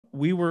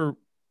we were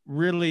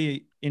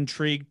really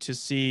intrigued to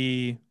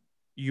see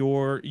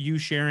you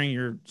sharing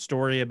your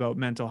story about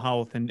mental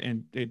health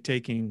and it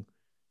taking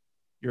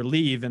your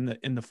leave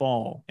in the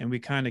fall. And we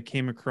kind of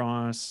came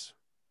across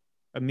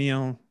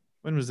Emile.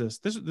 When was this?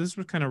 This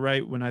was kind of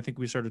right when I think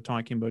we started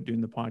talking about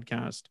doing the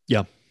podcast.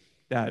 Yeah.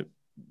 That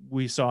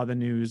we saw the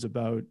news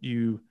about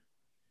you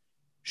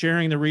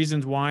sharing the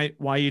reasons why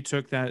you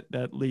took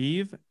that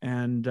leave,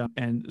 and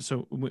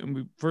so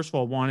we first of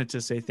all wanted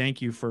to say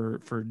thank you for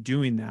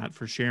doing that,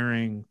 for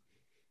sharing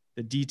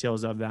the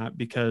details of that,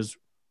 because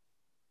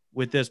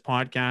with this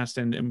podcast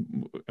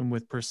and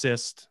with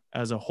Persist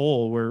as a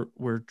whole,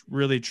 we're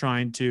really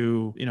trying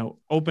to,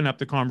 open up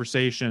the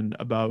conversation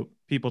about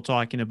people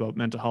talking about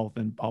mental health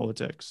and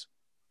politics.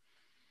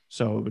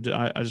 So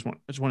I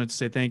just wanted to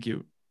say thank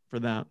you for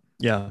that.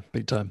 Yeah,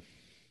 big time.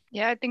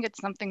 Yeah, I think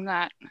it's something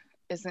that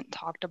isn't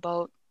talked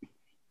about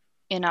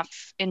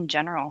enough in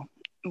general,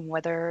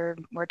 whether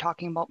we're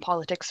talking about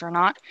politics or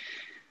not.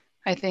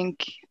 I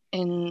think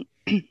in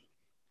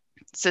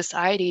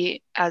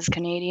society, as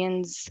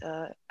Canadians,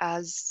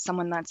 as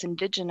someone that's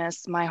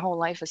Indigenous, my whole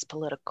life is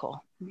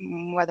political,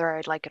 whether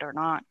I like it or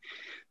not.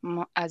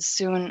 As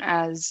soon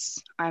as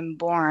I'm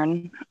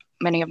born,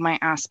 many of my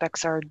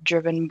aspects are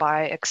driven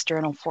by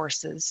external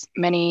forces.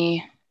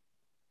 Many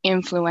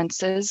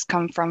influences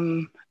come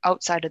from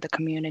outside of the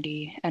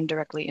community and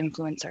directly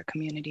influence our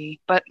community.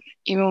 But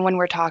even when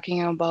we're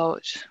talking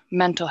about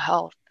mental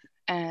health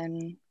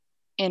and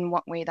in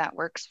what way that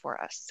works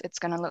for us, it's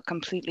going to look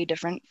completely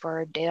different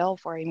for Dale,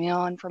 for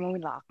Emile, and for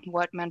Mumilaaq.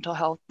 What mental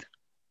health,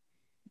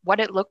 what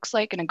it looks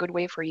like in a good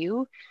way for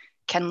you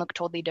can look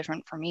totally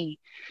different for me.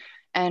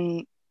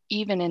 And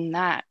even in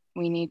that,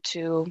 we need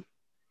to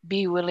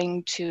be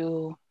willing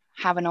to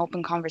have an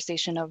open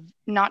conversation of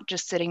not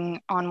just sitting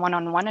on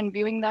one-on-one and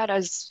viewing that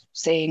as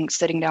saying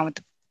sitting down with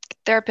the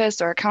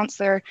therapist or a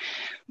counselor,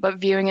 but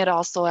viewing it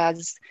also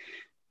as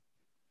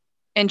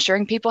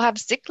ensuring people have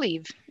sick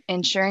leave,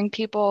 ensuring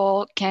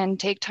people can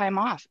take time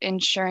off,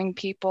 ensuring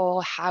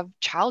people have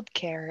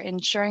childcare,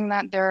 ensuring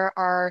that there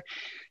are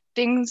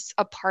things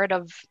a part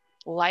of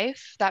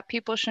life that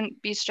people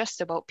shouldn't be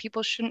stressed about.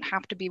 People shouldn't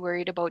have to be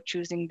worried about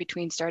choosing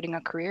between starting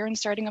a career and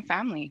starting a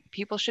family.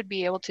 People should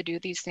be able to do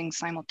these things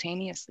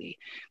simultaneously.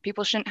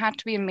 People shouldn't have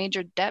to be in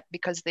major debt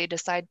because they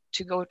decide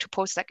to go to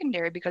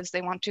post-secondary because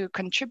they want to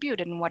contribute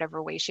in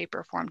whatever way, shape,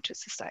 or form to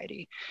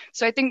society.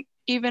 So I think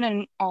even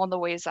in all the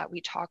ways that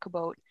we talk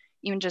about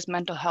even just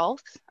mental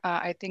health,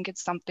 I think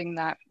it's something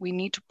that we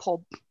need to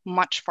pull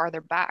much farther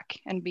back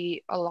and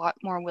be a lot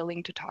more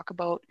willing to talk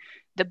about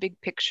the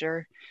big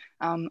picture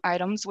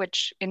items,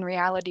 which in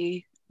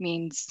reality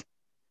means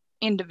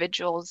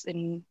individuals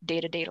in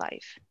day-to-day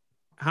life.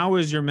 How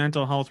is your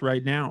mental health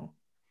right now?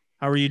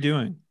 How are you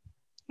doing?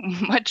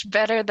 Much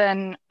better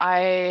than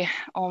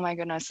oh my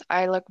goodness,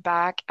 I look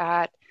back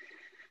at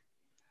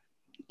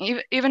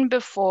even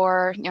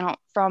before,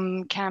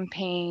 from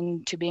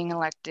campaign to being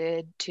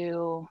elected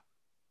to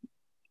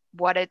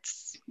what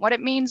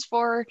it means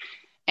for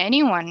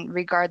anyone,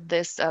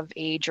 regardless of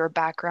age or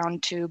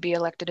background, to be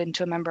elected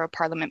into a member of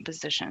parliament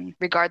position,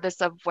 regardless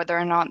of whether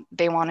or not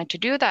they wanted to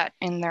do that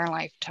in their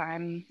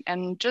lifetime.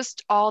 And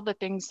just all the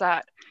things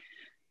that,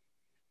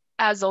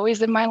 as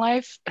always in my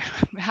life,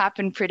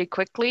 happen pretty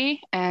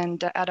quickly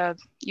and at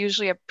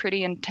usually a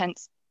pretty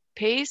intense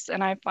pace.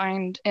 And I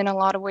find in a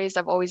lot of ways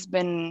I've always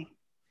been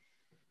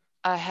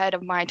ahead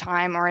of my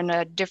time or in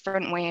a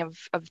different way of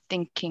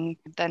thinking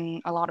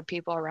than a lot of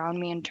people around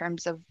me, in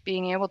terms of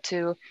being able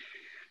to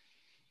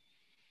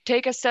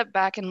take a step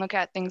back and look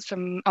at things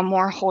from a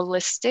more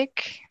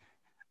holistic,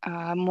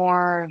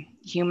 more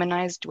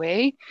humanized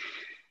way.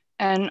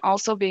 And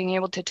also being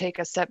able to take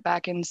a step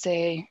back and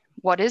say,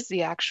 what is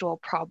the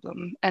actual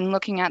problem? And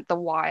looking at the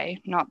why,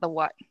 not the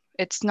what.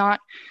 It's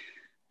not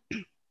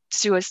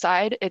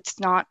suicide,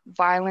 it's not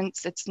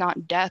violence, it's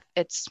not death,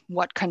 it's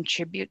what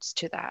contributes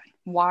to that.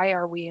 Why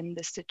are we in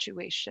this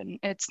situation?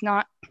 It's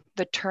not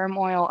the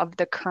turmoil of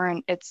the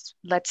current, it's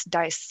let's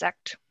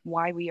dissect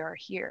why we are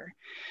here.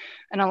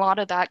 And a lot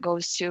of that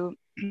goes to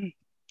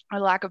a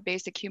lack of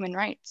basic human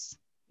rights,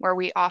 where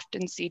we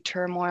often see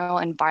turmoil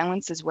and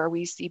violence is where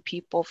we see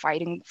people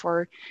fighting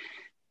for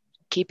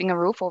keeping a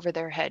roof over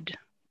their head,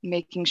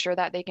 making sure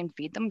that they can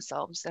feed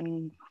themselves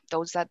and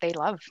those that they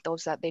love,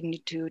 those that they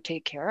need to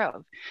take care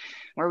of.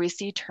 Where we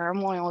see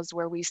turmoil is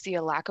where we see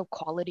a lack of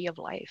quality of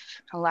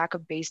life, a lack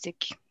of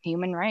basic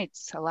human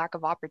rights, a lack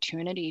of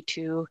opportunity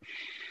to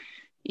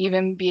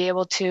even be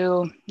able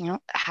to,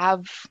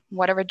 have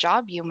whatever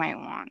job you might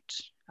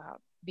want.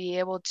 Be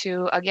able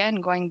to, again,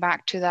 going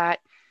back to that,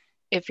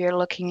 if you're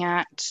looking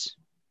at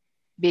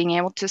being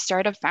able to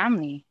start a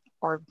family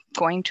or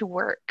going to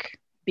work,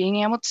 being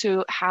able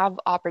to have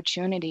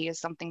opportunity is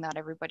something that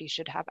everybody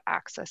should have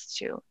access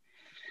to.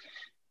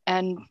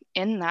 And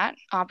in that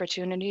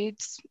opportunity,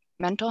 it's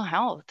mental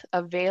health,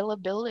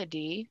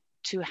 availability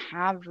to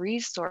have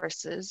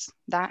resources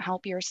that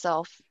help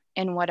yourself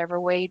in whatever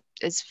way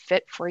is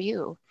fit for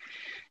you.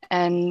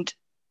 And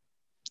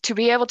to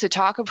be able to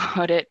talk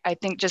about it, I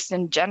think just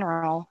in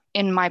general,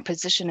 in my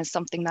position is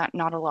something that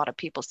not a lot of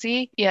people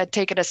see. Yeah,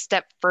 take it a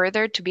step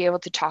further to be able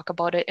to talk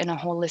about it in a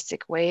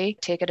holistic way,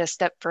 take it a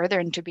step further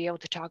and to be able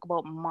to talk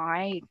about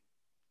my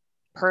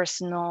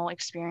personal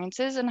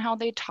experiences and how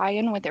they tie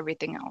in with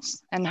everything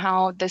else, and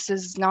how this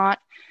is not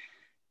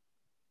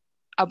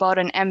about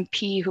an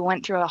MP who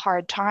went through a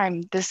hard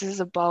time. This is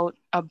about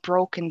a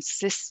broken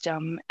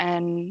system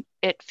and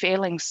it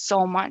failing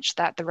so much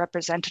that the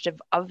representative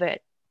of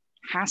it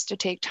has to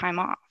take time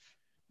off.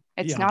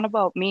 It's not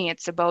about me,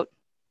 it's about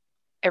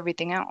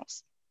everything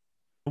else.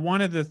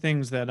 One of the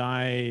things that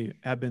I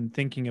have been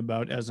thinking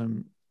about, as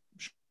I'm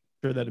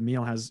sure that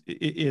Emile has,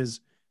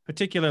 is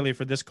particularly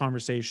for this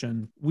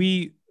conversation,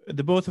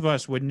 the both of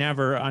us would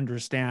never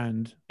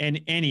understand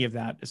any of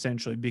that,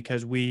 essentially,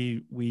 because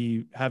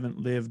we haven't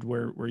lived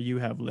where you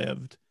have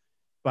lived.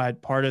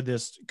 But part of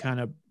this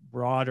kind of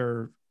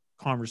broader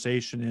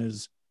conversation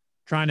is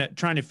trying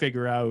to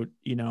figure out,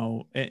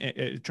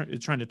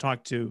 trying to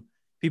talk to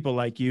people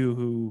like you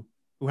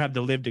who have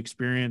the lived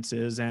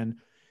experiences. And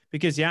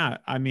because,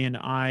 I mean,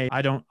 I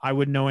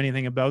wouldn't know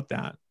anything about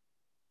that.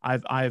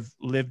 I've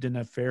lived in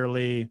a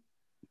fairly,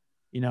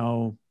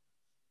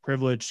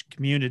 privileged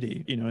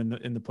community,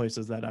 in the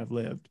places that I've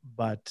lived.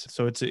 But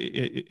so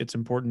it's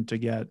important to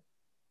get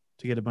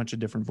a bunch of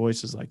different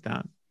voices like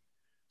that.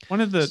 Go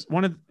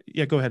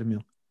ahead,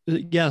 Emile.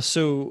 Yeah.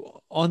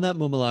 So on that,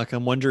 Mumilaaq,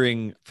 I'm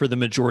wondering, for the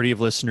majority of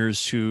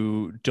listeners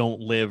who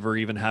don't live or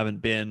even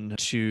haven't been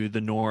to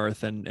the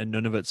north and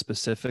Nunavut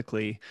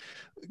specifically,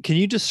 can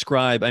you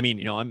describe, I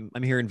mean, I'm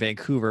here in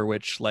Vancouver,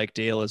 which, like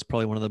Dale, is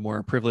probably one of the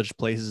more privileged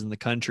places in the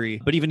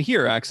country. But even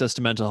here, access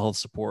to mental health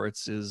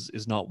supports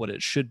is not what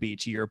it should be,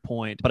 to your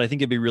point. But I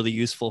think it'd be really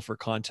useful for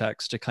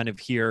context to kind of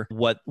hear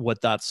what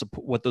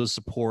those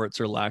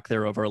supports or lack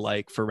thereof are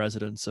like for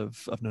residents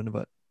of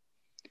Nunavut.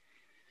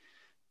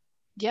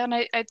 Yeah, and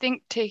I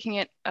think taking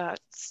it a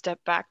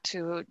step back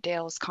to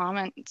Dale's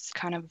comments,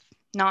 kind of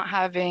not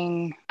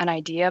having an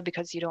idea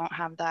because you don't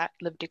have that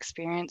lived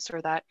experience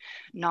or that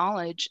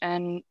knowledge.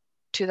 And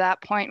to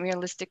that point,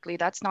 realistically,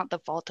 that's not the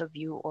fault of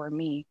you or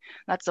me.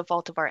 That's the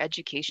fault of our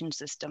education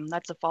system.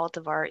 That's the fault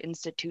of our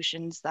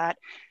institutions that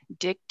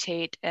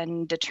dictate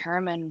and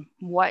determine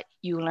what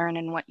you learn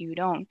and what you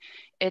don't.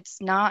 It's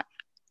not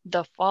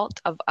the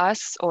fault of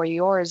us or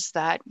yours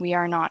that we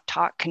are not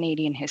taught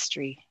Canadian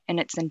history in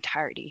its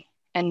entirety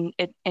and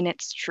in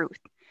its truth.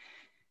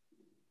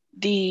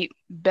 The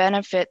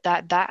benefit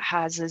that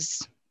has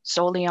is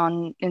solely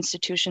on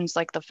institutions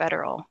like the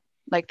federal,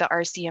 like the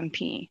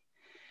RCMP.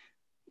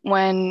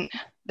 When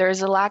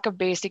there's a lack of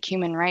basic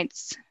human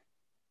rights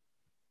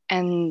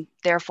and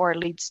therefore it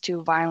leads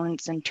to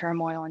violence and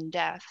turmoil and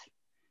death,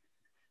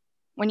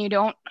 when you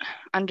don't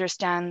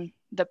understand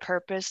the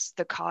purpose,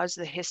 the cause,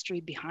 the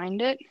history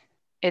behind it,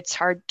 it's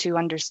hard to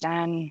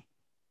understand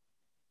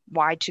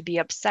why to be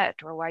upset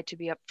or why to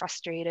be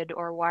frustrated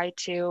or why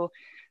to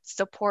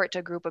support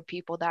a group of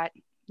people that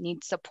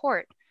need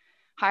support.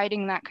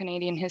 Hiding that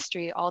Canadian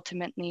history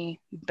ultimately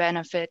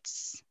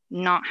benefits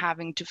not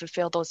having to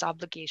fulfill those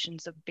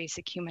obligations of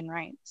basic human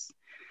rights.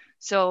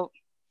 So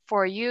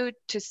for you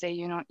to say,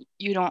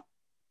 you don't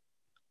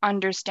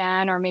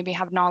understand or maybe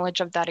have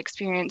knowledge of that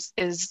experience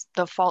is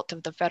the fault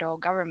of the federal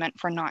government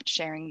for not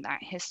sharing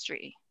that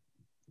history,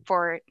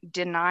 for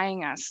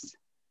denying us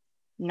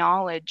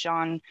knowledge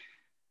on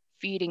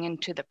feeding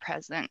into the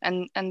present.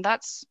 And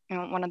that's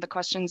one of the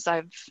questions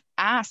I've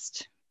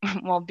asked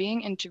while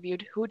being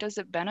interviewed: who does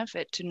it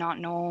benefit to not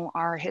know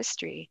our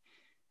history?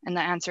 And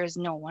the answer is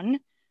no one.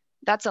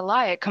 That's a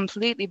lie. It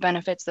completely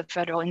benefits the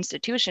federal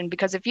institution,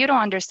 because if you don't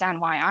understand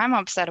why I'm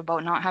upset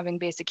about not having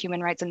basic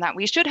human rights and that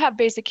we should have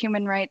basic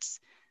human rights,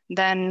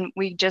 then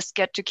we just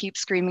get to keep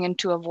screaming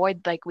into a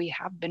void like we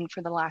have been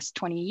for the last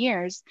 20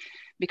 years,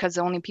 because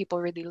the only people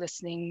really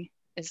listening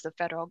is the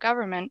federal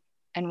government,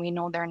 and we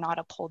know they're not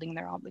upholding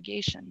their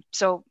obligation.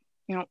 So,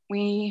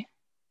 we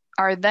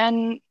are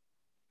then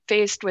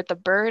faced with the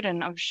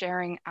burden of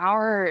sharing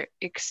our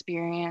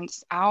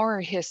experience, our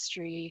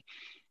history,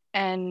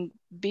 and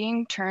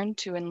being turned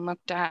to and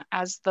looked at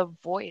as the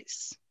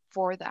voice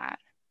for that,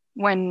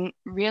 when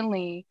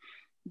really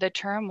the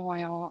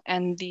turmoil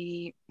and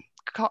the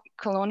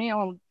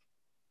colonial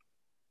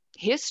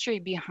history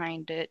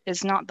behind it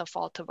is not the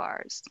fault of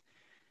ours.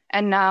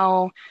 And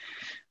now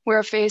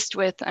we're faced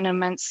with an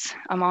immense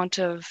amount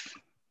of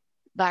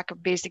lack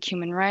of basic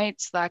human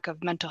rights, lack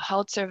of mental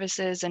health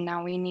services, and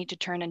now we need to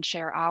turn and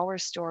share our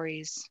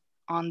stories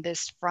on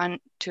this front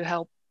to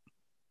help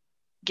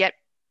get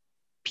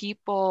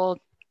people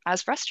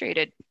as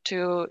frustrated,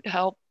 to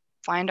help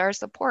find our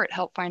support,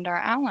 help find our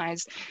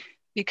allies,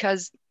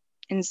 because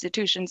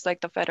institutions like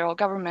the federal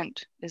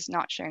government is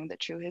not sharing the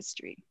true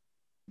history.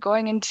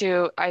 Going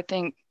into, I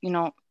think,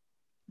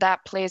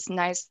 that plays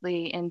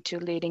nicely into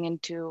leading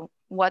into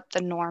what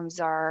the norms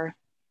are,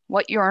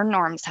 what your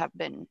norms have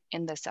been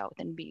in the South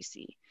in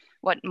BC,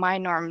 what my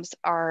norms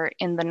are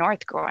in the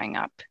North growing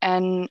up,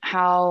 and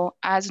how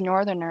as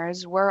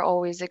Northerners, we're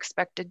always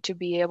expected to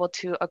be able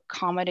to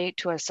accommodate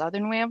to a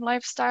Southern way of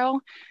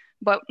lifestyle,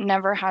 but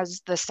never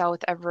has the South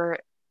ever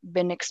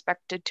been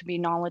expected to be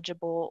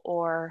knowledgeable,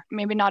 or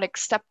maybe not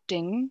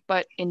accepting,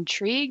 but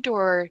intrigued,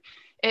 or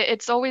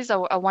it's always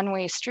a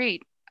one-way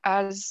street.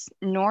 As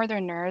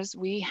Northerners,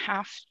 we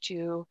have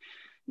to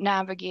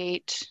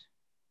navigate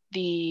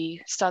the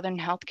Southern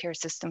healthcare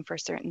system for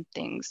certain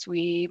things.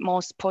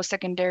 Most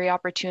post-secondary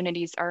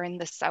opportunities are in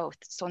the South.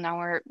 So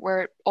now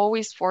we're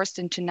always forced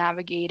into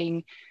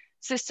navigating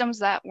systems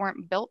that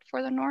weren't built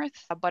for the North,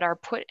 but are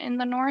put in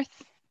the North.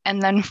 And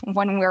then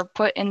when we're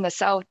put in the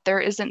South, there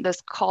isn't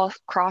this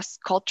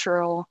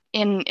cross-cultural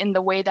in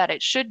the way that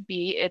it should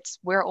be.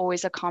 We're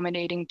always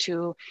accommodating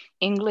to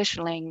English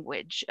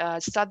language,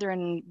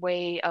 Southern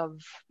way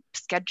of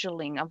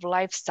scheduling, of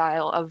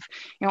lifestyle, of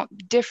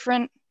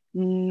different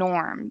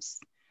norms.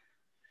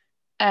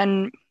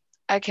 And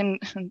I can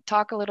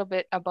talk a little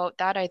bit about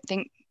that. I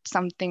think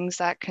some things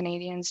that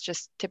Canadians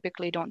just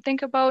typically don't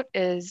think about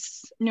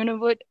is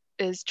Nunavut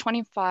is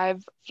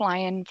 25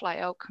 fly-in,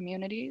 fly-out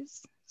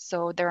communities.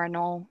 So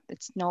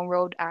it's no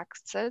road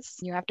access.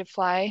 You have to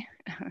fly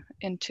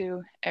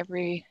into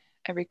every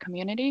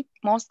community.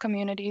 Most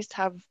communities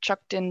have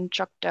chucked in,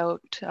 chucked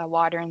out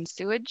water and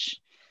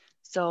sewage.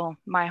 So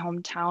my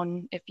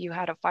hometown, if you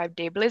had a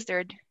 5-day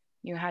blizzard,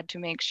 you had to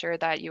make sure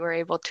that you were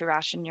able to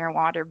ration your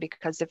water,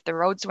 because if the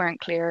roads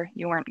weren't clear,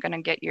 you weren't going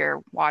to get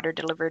your water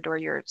delivered or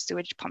your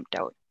sewage pumped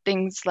out.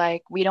 Things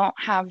like we don't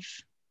have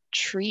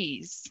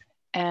trees.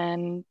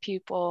 And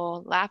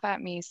people laugh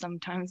at me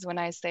sometimes when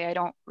I say I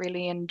don't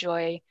really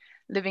enjoy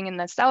living in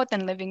the South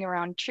and living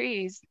around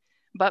trees.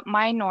 But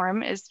my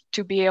norm is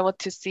to be able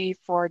to see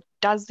for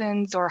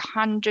dozens or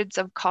hundreds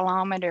of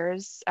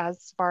kilometers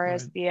as far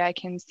as the eye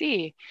can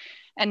see.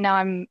 And now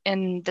I'm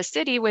in the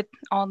city with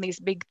all these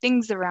big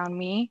things around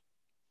me.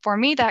 For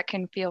me, that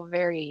can feel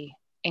very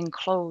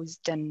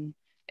enclosed, and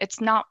it's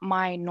not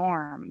my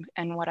norm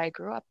and what I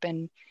grew up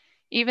in.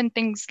 Even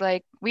things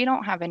like we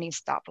don't have any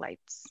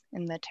stoplights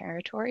in the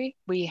territory.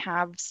 We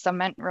have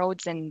cement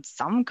roads in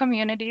some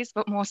communities,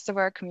 but most of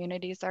our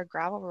communities are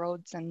gravel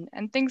roads and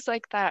things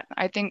like that.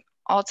 I think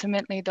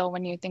ultimately, though,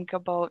 when you think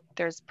about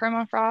there's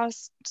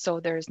permafrost, so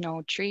there's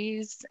no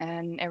trees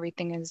and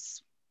everything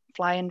is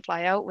fly in,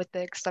 fly out, with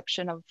the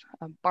exception of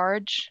a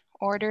barge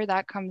order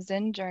that comes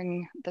in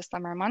during the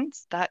summer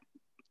months, that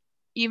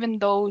even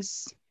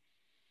those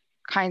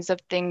kinds of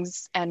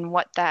things and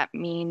what that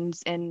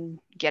means in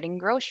getting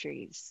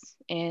groceries,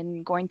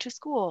 in going to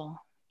school,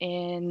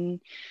 in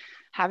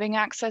having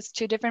access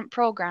to different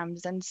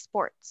programs and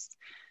sports,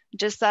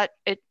 just that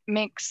it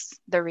makes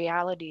the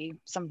reality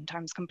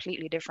sometimes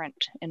completely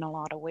different in a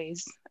lot of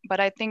ways. But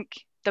I think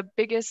the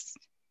biggest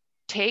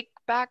take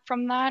back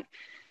from that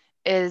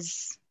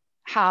is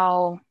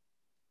how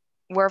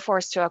we're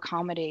forced to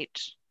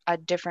accommodate a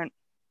different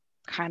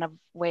kind of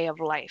way of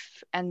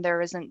life. And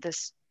there isn't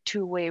this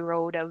two-way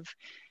road of,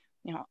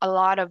 a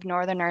lot of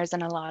Northerners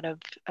and a lot of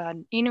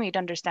Inuit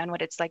understand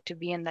what it's like to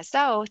be in the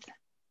South,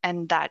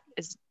 and that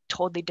is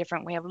totally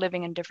different way of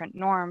living and different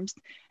norms,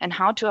 and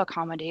how to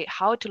accommodate,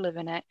 how to live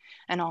in it,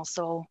 and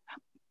also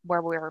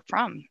where we're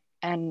from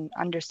and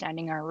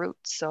understanding our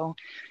roots. So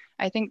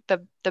I think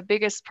the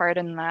biggest part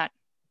in that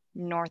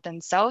North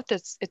and South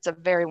is it's a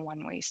very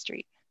one-way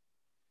street.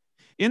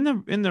 In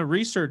the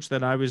research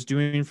that I was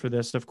doing for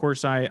this, of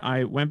course,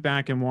 I went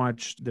back and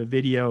watched the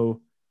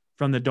video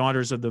from the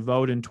Daughters of the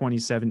Vote in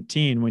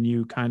 2017, when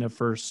you kind of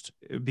first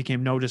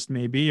became noticed,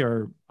 maybe,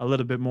 or a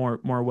little bit more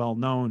well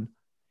known.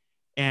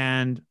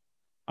 And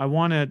I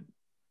want to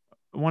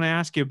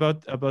ask you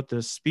about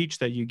the speech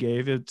that you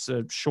gave. It's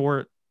a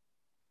short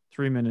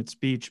 3-minute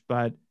speech,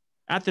 but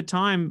at the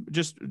time,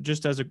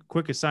 just as a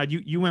quick aside,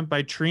 you went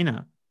by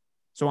Trina.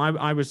 So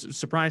I was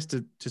surprised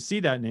to see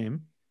that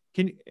name.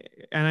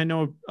 And I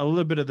know a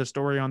little bit of the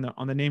story on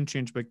the name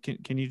change, but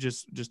can you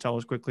just tell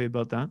us quickly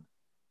about that?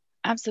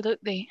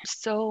 Absolutely.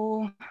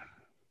 So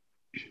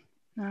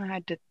I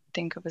had to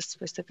think of a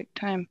specific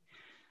time.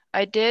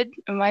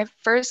 My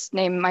first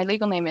name, my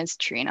legal name is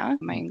Trina.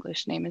 My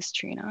English name is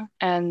Trina.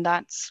 And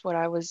that's what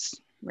I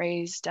was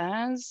raised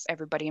as.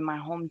 Everybody in my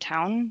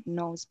hometown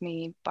knows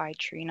me by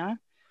Trina.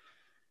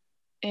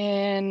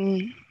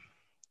 In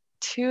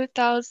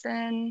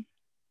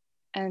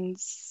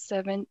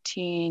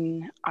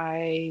 2017,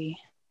 I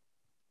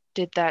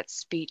did that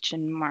speech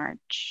in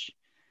March.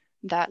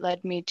 That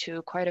led me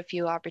to quite a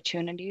few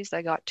opportunities.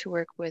 I got to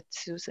work with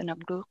Susan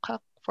Abdulkak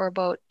for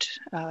about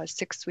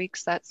 6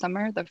 weeks that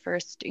summer, the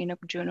first Enoch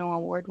Juno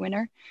Award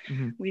winner.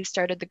 Mm-hmm. We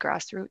started the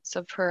grassroots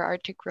of her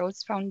Arctic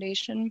Roads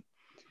Foundation.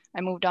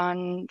 I moved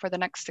on for the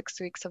next 6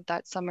 weeks of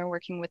that summer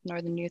working with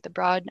Northern Youth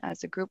Abroad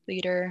as a group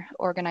leader,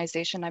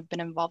 organization I've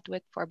been involved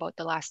with for about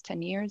the last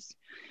 10 years.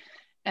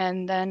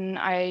 And then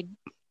I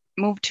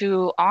moved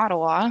to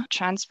Ottawa,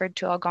 transferred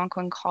to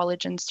Algonquin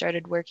College, and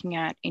started working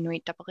at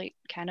Inuit Tapakit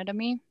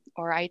Canadami,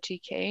 or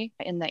ITK,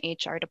 in the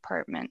HR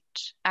department.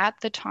 At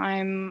the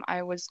time,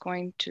 I was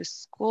going to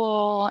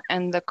school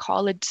and the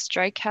college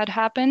strike had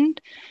happened,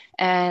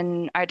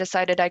 and I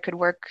decided I could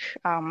work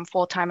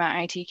full-time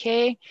at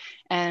ITK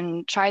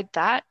and tried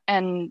that.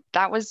 And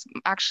that was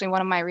actually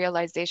one of my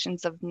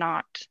realizations of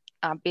not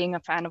being a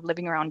fan of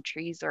living around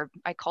trees, or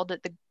I called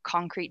it the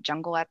concrete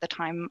jungle at the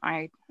time.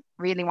 I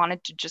really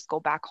wanted to just go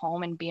back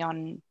home and be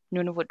on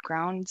Nunavut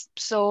grounds.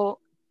 So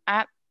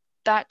at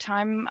that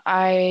time,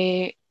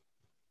 I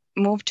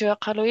moved to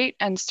Iqaluit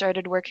and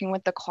started working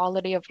with the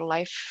Quality of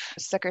Life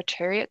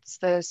Secretariats,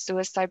 the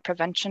suicide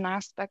prevention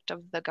aspect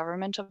of the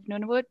government of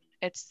Nunavut.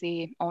 It's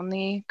the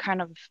only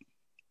kind of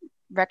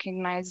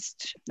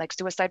recognized like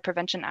suicide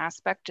prevention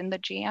aspect in the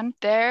GN.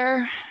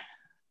 There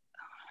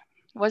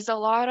was a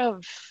lot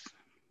of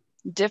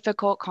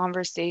difficult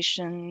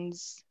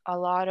conversations, a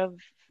lot of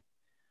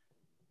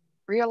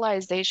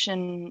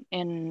realization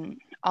in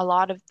a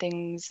lot of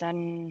things,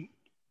 and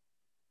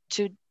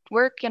to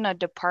work in a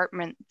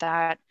department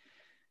that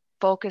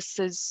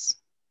focuses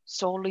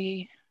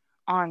solely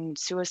on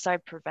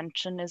suicide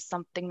prevention is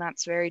something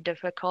that's very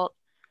difficult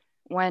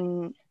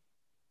when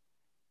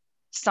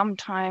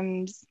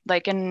sometimes,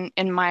 like in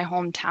my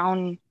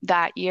hometown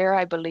that year,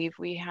 I believe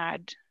we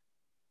had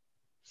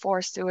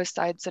 4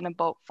 suicides in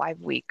about 5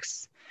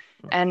 weeks.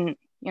 And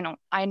you know,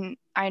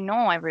 I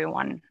know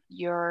everyone.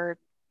 You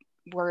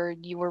were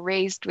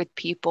raised with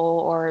people,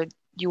 or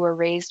you were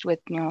raised with,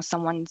 you know,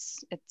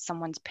 someone's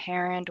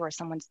parent or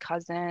someone's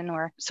cousin,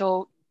 or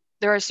so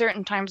there are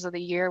certain times of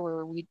the year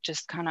where we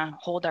just kind of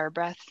hold our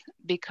breath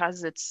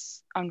because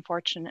it's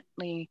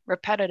unfortunately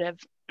repetitive.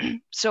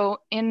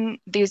 So in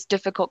these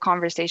difficult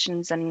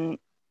conversations and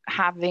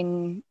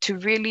having to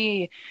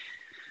really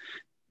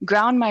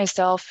ground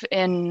myself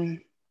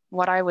in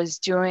what I was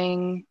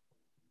doing,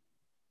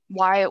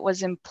 why it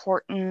was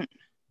important,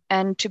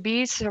 and to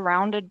be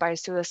surrounded by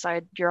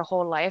suicide your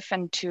whole life,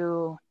 and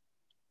to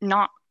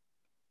not,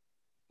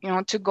 you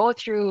know, to go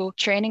through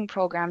training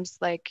programs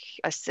like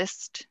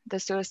assist the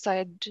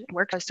suicide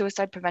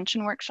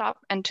prevention workshop,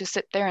 and to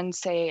sit there and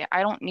say,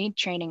 I don't need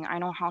training. I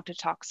know how to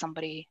talk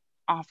somebody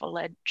off a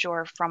ledge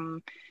or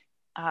from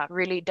a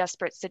really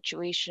desperate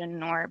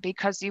situation, or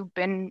because you've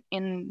been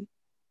in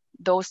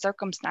those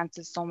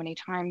circumstances so many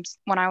times.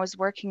 When I was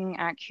working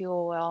at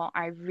QOL,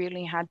 I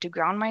really had to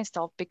ground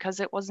myself because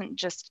it wasn't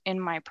just in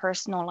my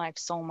personal life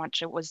so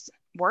much, it was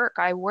work.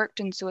 I worked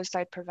in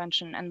suicide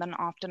prevention, and then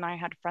often I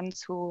had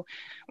friends who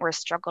were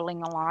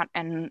struggling a lot,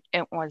 and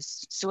it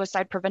was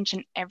suicide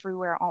prevention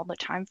everywhere all the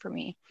time for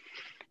me.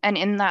 And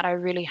in that, I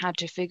really had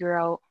to figure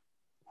out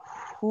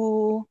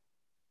who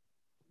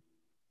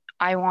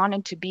I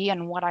wanted to be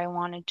and what I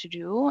wanted to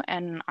do.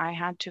 And I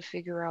had to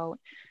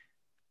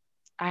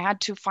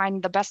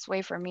find the best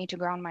way for me to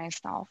ground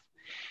myself.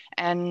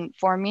 And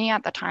for me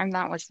at the time,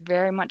 that was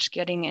very much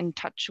getting in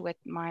touch with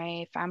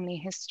my family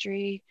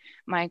history,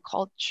 my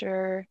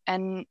culture,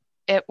 and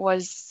it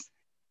was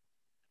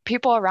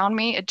people around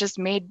me. It just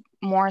made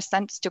more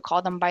sense to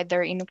call them by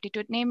their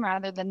Inuktitut name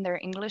rather than their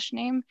English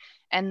name.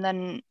 And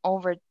then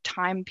over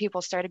time,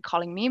 people started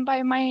calling me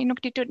by my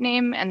Inuktitut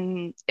name,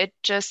 and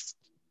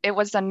it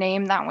was a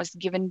name that was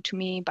given to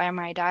me by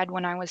my dad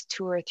when I was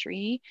 2 or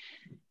 3.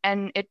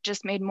 And it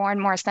just made more and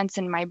more sense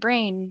in my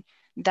brain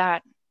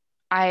that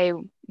I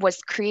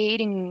was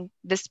creating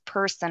this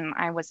person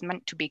I was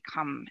meant to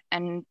become.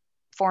 And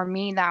for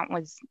me, that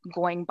was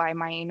going by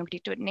my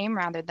Inuktitut name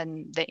rather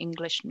than the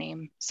English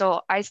name.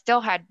 So I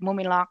still had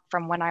Mumilaaq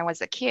from when I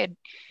was a kid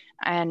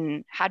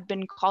and had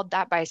been called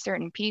that by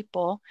certain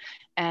people.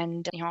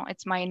 And, you know,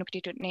 it's my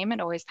Inuktitut name. It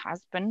always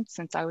has been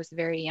since I was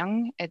very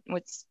young. It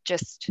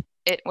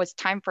was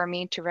time for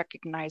me to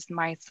recognize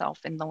myself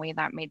in the way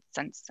that made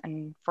sense.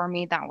 And for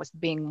me, that was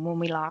being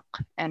Mumilaaq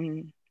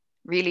and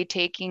really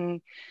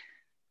taking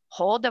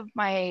hold of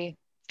my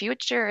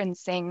future and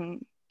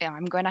saying, yeah,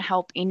 I'm going to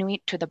help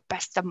Inuit to the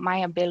best of my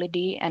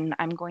ability, and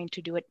I'm going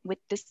to do it with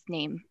this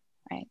name.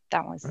 Right?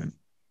 That was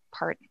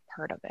part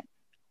of it.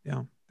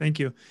 Yeah. Thank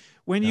you.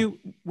 When you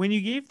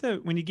gave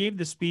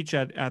the speech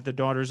at the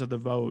Daughters of the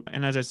Vote,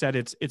 and as I said,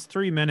 it's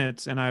 3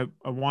 minutes, and I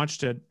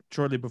watched it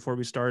shortly before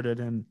we started,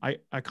 and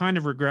I kind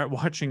of regret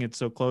watching it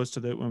so close to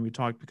when we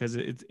talked, because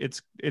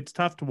it's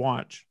tough to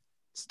watch.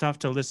 It's tough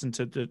to listen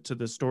to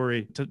the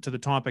story, to the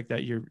topic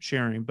that you're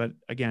sharing. But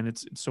again,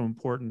 it's so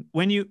important.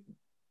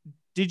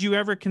 Did you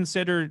ever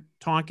consider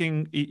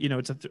talking, you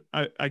know,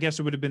 I guess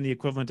it would have been the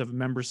equivalent of a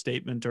member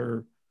statement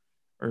or,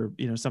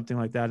 you know, something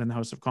like that in the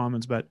House of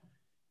Commons, but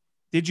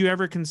did you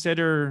ever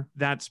consider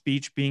that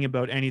speech being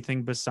about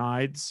anything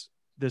besides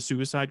the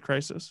suicide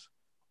crisis?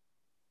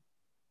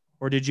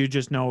 Or did you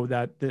just know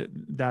that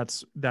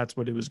that's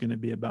what it was going to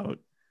be about?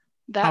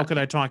 How could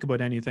I talk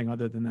about anything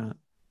other than that?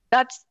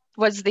 That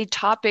was the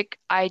topic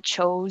I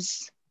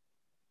chose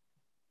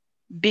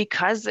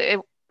because it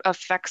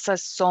affects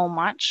us so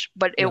much,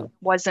 but it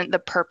wasn't the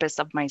purpose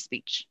of my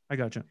speech. I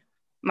gotcha.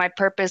 My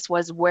purpose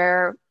was,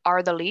 where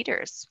are the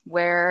leaders?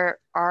 Where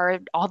are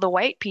all the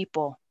white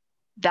people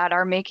that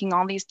are making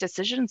all these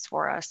decisions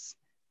for us?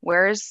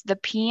 Where's the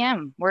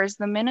PM? Where's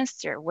the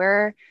minister?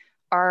 Where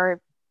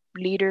are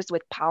leaders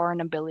with power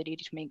and ability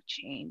to make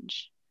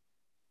change?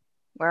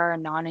 Where are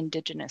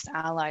non-Indigenous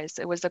allies?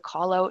 It was a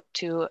call out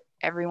to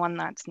everyone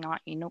that's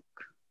not Inuk.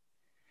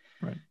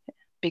 Right.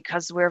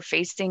 Because we're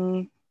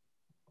facing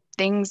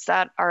things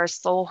that are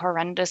so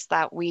horrendous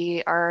that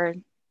we are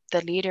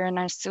the leader in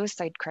a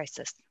suicide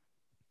crisis.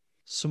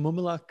 So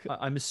Mumilaaq,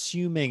 I'm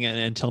assuming,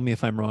 and tell me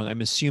if I'm wrong,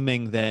 I'm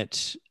assuming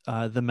that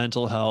the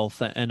mental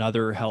health and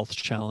other health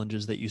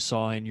challenges that you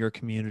saw in your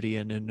community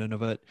and in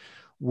Nunavut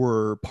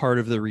were part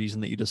of the reason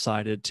that you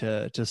decided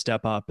to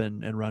step up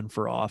and run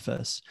for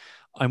office.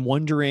 I'm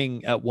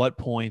wondering at what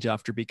point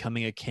after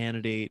becoming a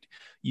candidate,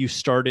 you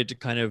started to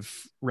kind of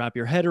wrap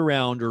your head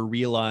around or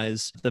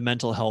realize the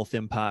mental health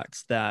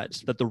impacts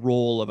that the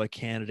role of a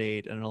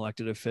candidate and an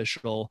elected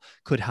official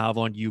could have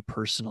on you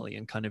personally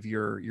and kind of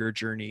your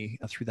journey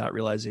through that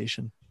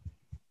realization.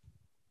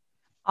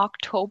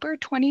 October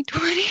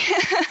 2020.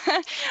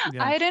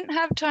 Yeah. I didn't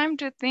have time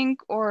to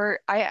think, or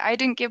I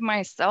didn't give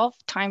myself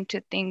time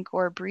to think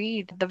or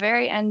breathe. The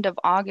very end of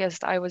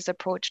August, I was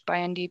approached by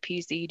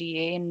NDP's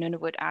EDA in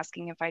Nunavut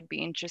asking if I'd be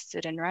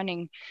interested in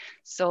running.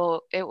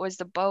 So it was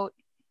about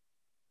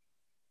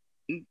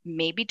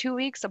maybe 2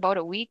 weeks, about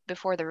a week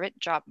before the writ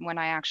job when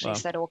I actually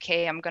said,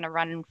 okay, I'm going to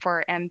run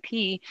for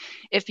MP.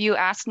 If you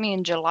asked me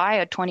in July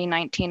of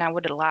 2019, I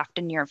would have laughed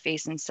in your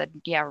face and said,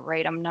 yeah,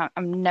 right,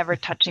 I'm never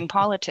touching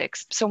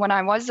politics. So when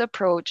I was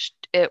approached,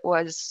 it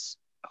was,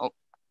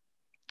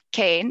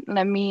 okay,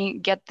 let me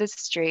get this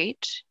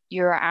straight.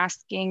 You're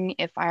asking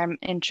if I'm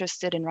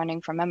interested in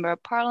running for member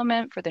of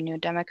parliament for the New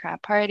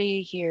Democrat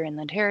Party here in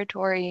the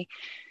territory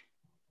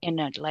in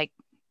like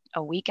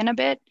a week and a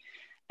bit.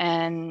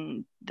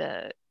 And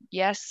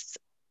yes.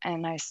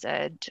 And I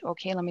said,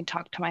 okay, let me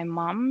talk to my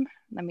mom.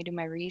 Let me do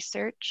my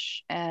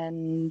research.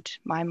 And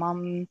my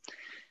mom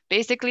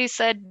basically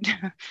said,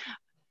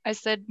 I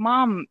said,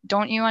 Mom,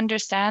 don't you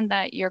understand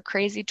that your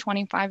crazy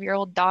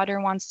 25-year-old daughter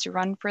wants to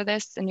run for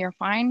this and you're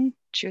fine?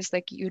 She was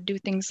like, you do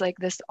things like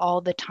this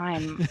all the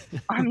time.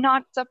 I'm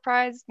not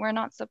surprised. We're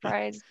not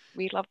surprised.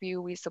 We love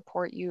you. We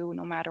support you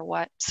no matter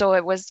what. So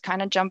it was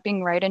kind of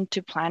jumping right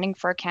into planning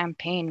for a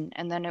campaign.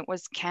 And then it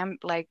was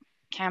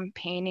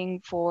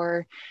campaigning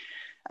for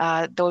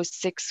those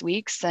 6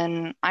 weeks.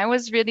 And I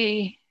was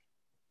really,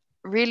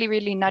 really,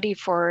 really nutty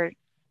for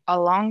a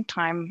long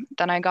time.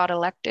 Then I got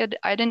elected.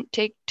 I didn't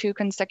take 2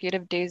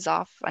 consecutive days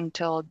off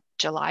until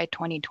July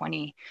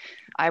 2020.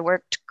 I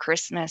worked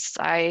Christmas.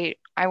 I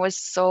was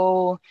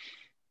so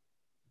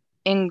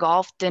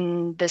engulfed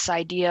in this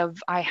idea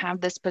of I have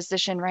this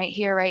position right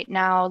here, right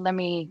now. Let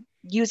me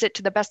use it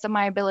to the best of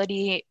my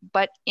ability.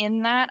 But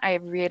in that, I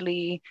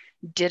really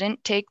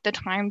didn't take the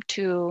time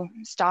to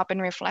stop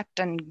and reflect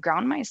and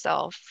ground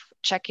myself,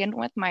 check in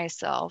with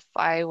myself.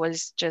 I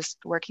was just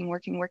working.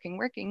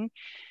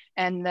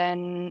 And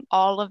then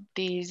all of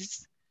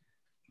these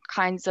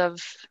kinds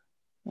of,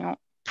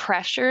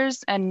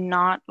 pressures and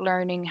not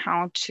learning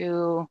how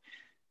to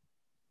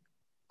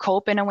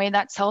cope in a way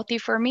that's healthy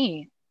for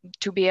me,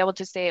 to be able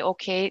to say,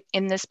 okay,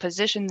 in this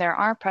position, there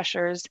are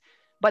pressures,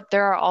 but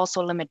there are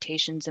also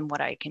limitations in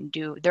what I can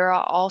do. There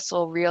are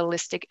also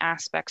realistic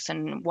aspects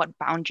and what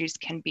boundaries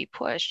can be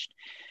pushed.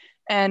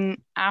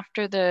 And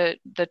after the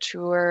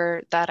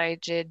tour that I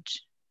did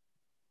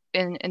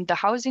in the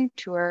housing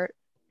tour,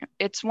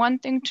 it's one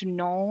thing to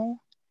know,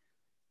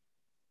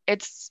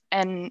 it's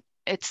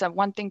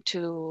one thing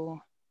to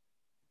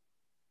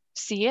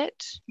see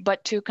it,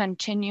 but to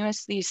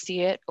continuously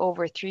see it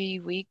over 3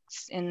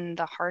 weeks in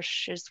the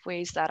harshest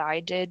ways that I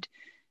did,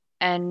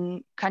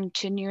 and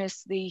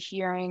continuously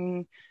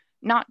hearing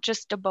not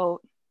just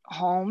about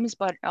homes,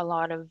 but a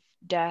lot of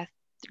death,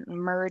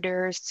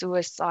 murder,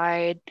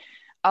 suicide,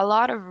 a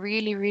lot of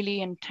really,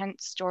 really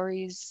intense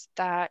stories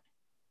that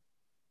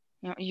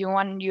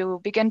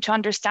you begin to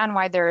understand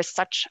why there is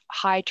such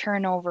high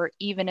turnover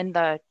even in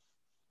the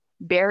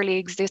barely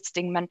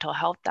existing mental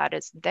health that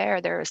is there.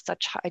 There is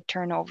such high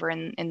turnover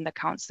in the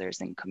counselors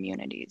and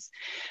communities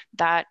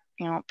that,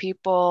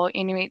 people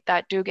Inuit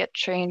that do get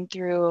trained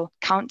through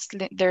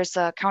counseling. There's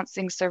a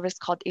counseling service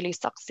called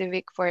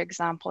Ilisaqsivik, for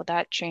example,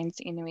 that trains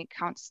Inuit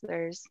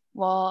counselors.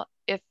 Well,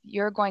 if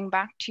you're going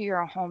back to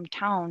your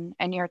hometown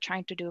and you're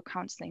trying to do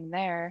counseling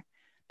there,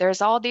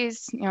 there's all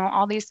these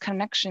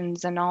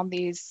connections and all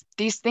these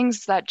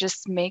things that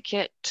just make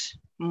it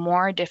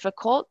more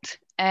difficult.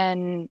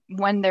 And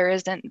when there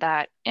isn't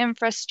that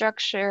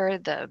infrastructure,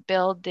 the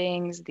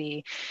buildings,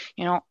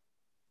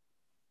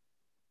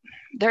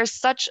 there's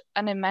such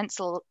an immense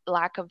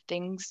lack of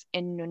things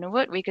in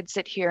Nunavut. We could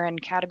sit here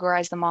and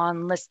categorize them all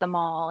and list them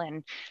all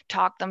and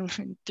talk them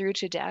through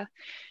to death.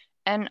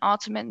 And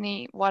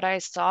ultimately, what I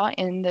saw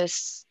in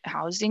this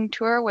housing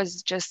tour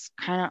was just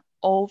kind of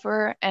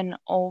over and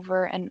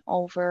over and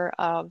over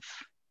of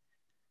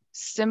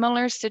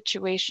similar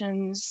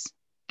situations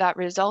that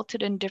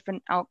resulted in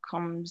different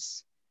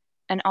outcomes.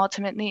 And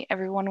ultimately,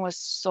 everyone was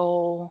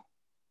so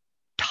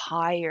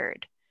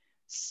tired,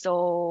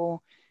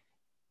 so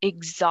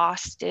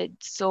exhausted,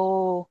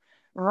 so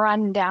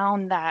run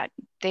down that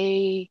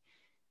they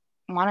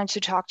wanted to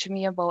talk to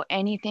me about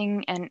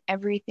anything and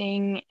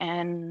everything.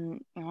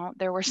 And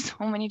there were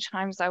so many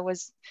times I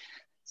was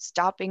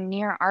stopping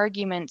near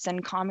arguments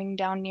and calming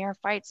down near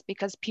fights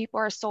because people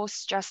are so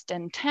stressed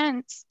and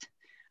tensed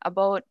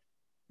about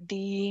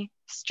the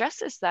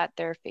stresses that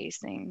they're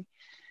facing.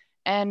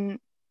 And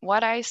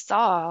what I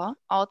saw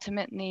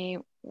ultimately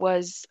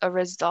was a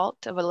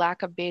result of a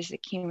lack of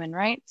basic human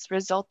rights,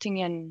 resulting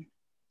in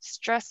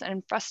stress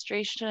and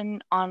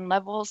frustration on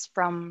levels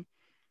from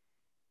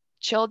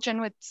children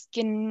with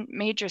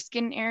major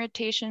skin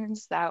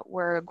irritations that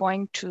were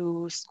going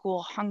to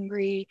school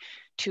hungry,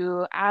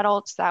 to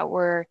adults that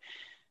were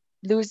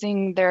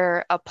losing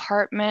their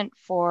apartment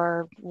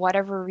for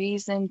whatever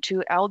reason,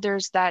 to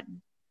elders that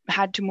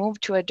had to move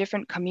to a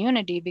different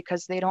community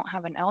because they don't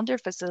have an elder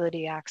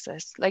facility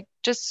access. Like,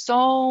 just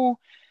so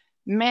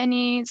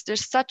many,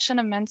 there's such an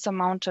immense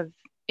amount of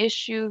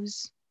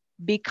issues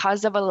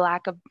because of a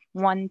lack of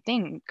one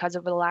thing, because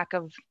of a lack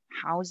of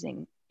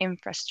housing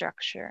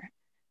infrastructure,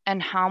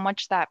 and how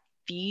much that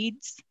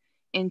feeds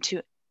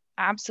into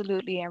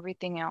absolutely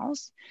everything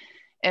else.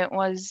 It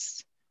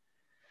was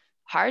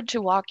hard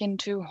to walk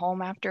into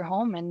home after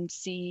home and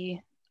see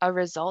a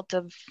result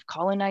of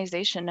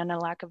colonization and a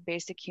lack of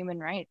basic human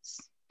rights,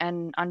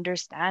 and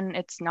understand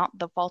it's not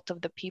the fault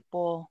of the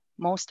people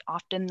most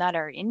often that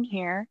are in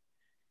here,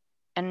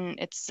 and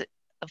it's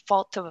a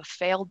fault of a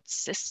failed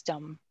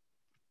system.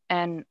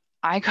 And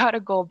I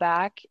gotta go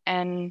back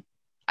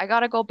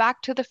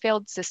to the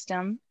failed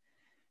system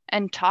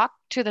and talk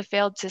to the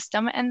failed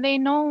system, and they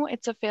know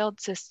it's a failed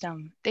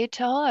system. They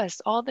tell us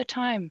all the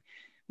time,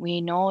 we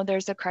know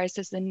there's a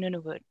crisis in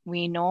Nunavut.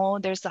 We know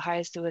there's the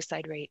highest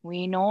suicide rate.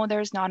 We know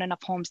there's not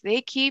enough homes.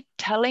 They keep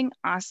telling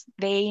us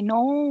they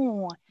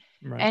know.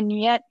 Right. And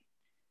yet,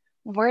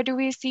 where do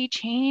we see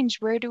change?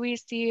 Where do we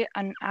see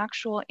an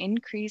actual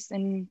increase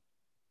in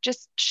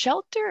just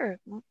shelter,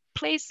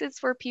 places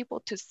for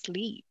people to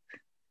sleep,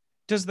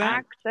 Does that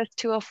access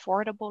to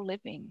affordable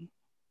living?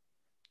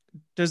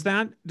 does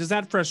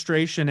that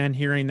frustration and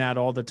hearing that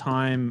all the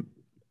time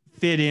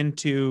fit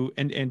into,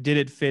 and did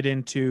it fit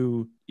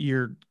into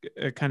your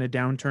kind of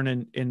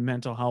downturn in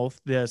mental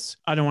health? This,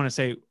 I don't want to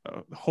say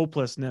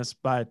hopelessness,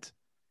 but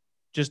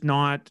just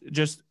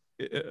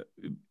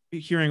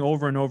hearing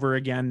over and over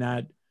again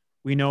that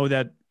we know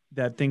that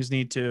things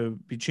need to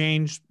be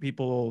changed,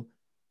 people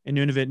in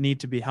Nunavut need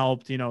to be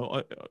helped,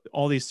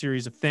 all these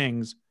series of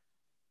things.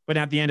 But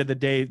at the end of the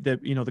day,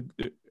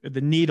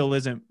 the needle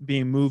isn't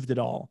being moved at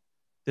all.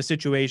 The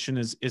situation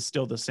is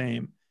still the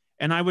same.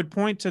 And I would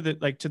point to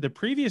the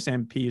previous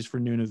MPs for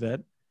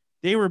Nunavut.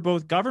 They were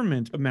both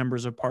government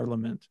members of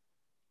parliament.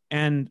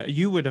 And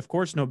you would, of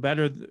course, know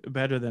better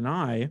than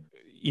I,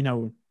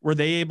 were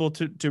they able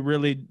to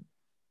really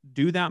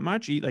do that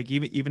much? Like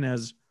even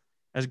as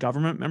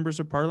government members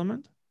of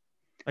parliament?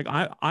 Like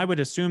I would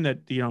assume that,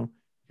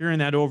 hearing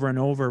that over and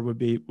over would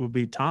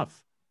be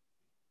tough.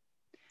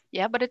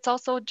 Yeah, but it's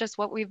also just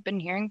what we've been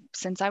hearing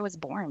since I was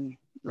born.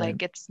 Right.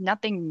 Like, it's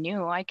nothing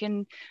new. I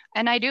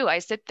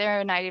sit there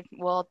and I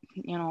will,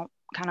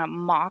 kind of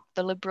mock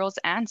the liberals'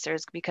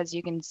 answers, because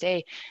you can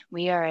say,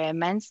 we are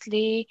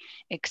immensely,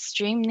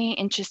 extremely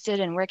interested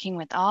in working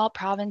with all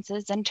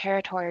provinces and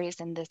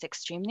territories in this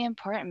extremely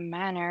important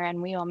manner,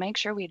 and we will make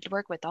sure we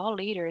work with all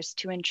leaders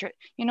to ensure,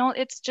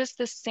 it's just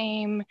the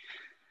same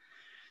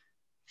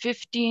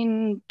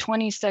 15,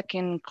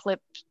 20-second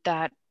clip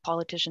that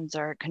politicians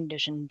are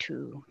conditioned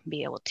to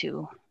be able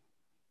to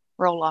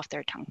roll off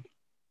their tongue.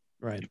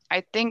 Right.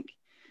 I think,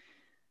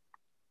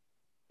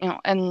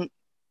 and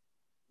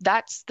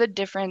that's the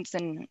difference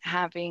in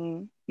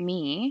having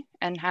me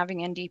and having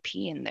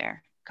NDP in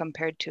there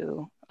compared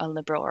to a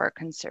liberal or a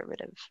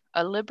conservative.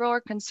 A liberal or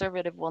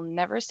conservative will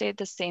never say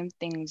the same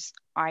things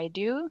I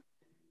do.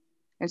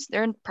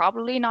 They're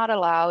probably not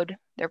allowed.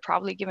 They're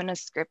probably given a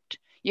script.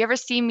 You ever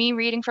see me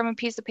reading from a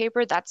piece of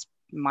paper? That's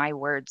my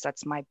words.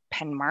 That's my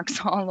pen marks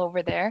all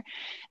over there.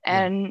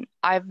 And yeah.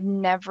 I've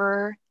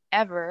never,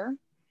 ever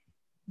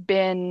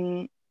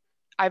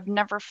I've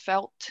never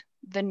felt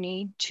the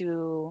need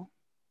to,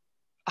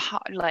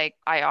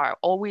 I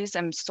always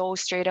am so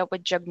straight up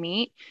with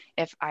Jagmeet.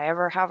 If I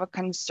ever have a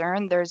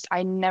concern,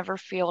 I never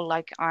feel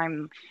like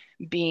I'm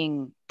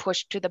being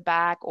pushed to the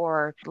back,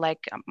 or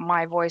like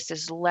my voice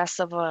is less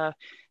of a,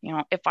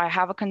 if I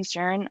have a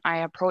concern, I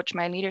approach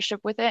my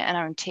leadership with it and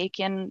I'm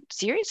taken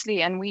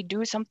seriously and we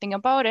do something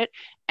about it.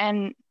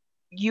 And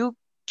you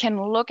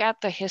can look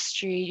at the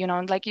history,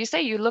 like you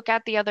say, you look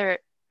at the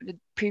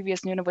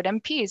previous Nunavut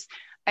MPs.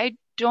 I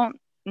don't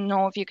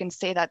know if you can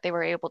say that they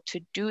were able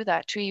to do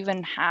that, to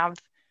even have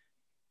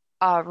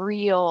a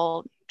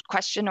real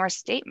question or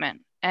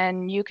statement.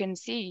 And you can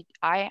see,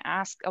 I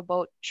ask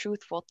about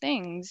truthful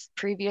things.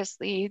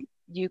 Previously,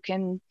 you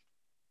can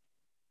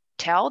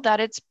tell that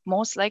it's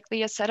most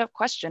likely a set of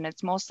question.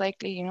 It's most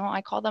likely,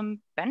 I call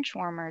them bench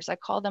warmers. I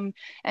call them,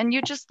 and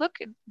you just look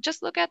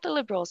at the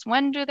Liberals.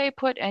 When do they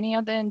put any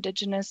of the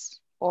Indigenous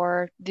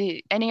or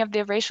any of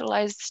the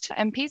racialized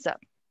MPs up?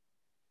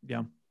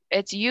 Yeah.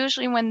 It's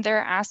usually when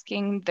they're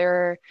asking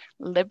their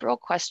Liberal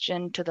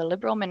question to the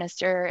Liberal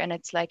minister, and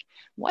it's like,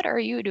 what are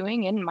you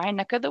doing in my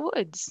neck of the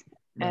woods?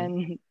 Right.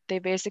 And they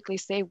basically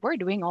say, we're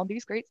doing all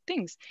these great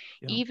things,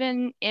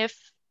 even if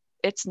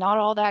it's not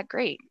all that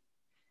great.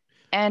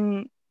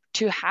 And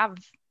to have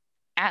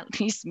at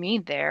least me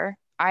there,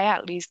 I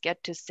at least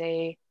get to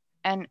say,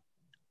 and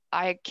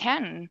I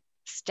can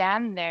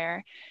stand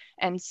there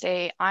and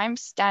say, I'm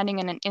standing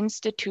in an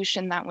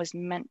institution that was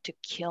meant to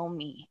kill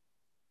me.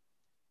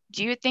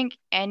 Do you think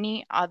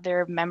any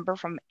other member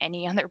from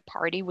any other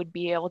party would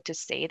be able to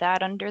say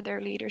that under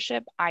their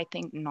leadership? I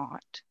think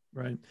not.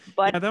 Right.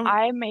 But Yeah,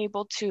 I'm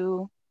able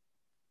to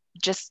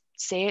just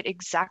say it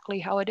exactly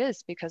how it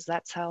is because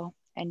that's how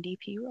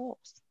NDP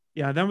rolls.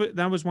 Yeah,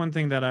 that was one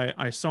thing that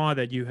I saw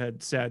that you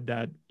had said,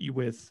 that you,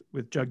 with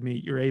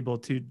Jugmeat, you're able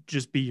to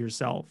just be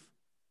yourself.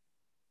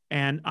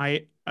 And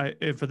I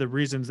for the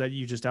reasons that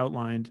you just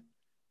outlined,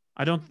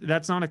 I don't,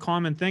 that's not a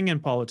common thing in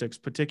politics,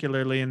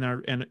 particularly in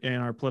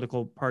our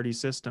political party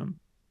system.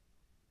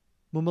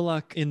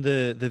 Mumilaaq, in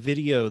the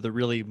video, the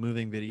really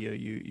moving video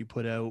you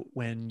put out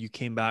when you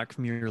came back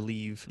from your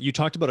leave, you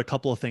talked about a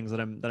couple of things that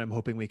I'm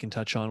hoping we can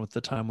touch on with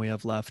the time we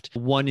have left.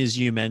 One is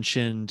you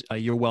mentioned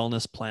your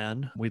wellness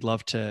plan. We'd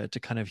love to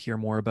kind of hear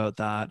more about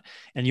that.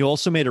 And you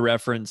also made a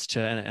reference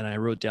to, and I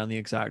wrote down the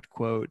exact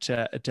quote,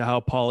 to how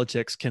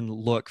politics can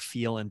look,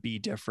 feel, and be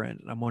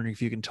different. I'm wondering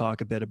if you can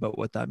talk a bit about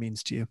what that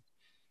means to you.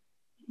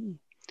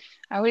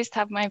 I always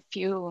have my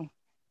few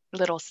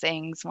little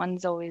sayings.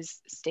 One's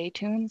always stay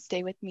tuned,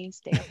 stay with me,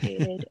 stay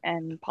updated,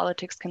 and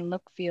politics can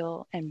look,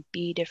 feel, and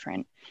be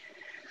different.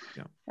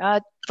 Yeah.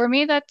 For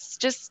me, that's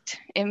just,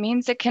 it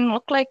means it can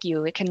look like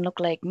you, it can look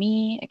like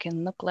me, it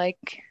can look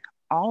like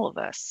all of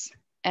us.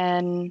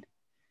 And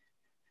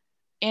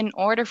in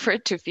order for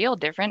it to feel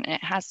different,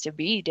 it has to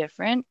be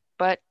different.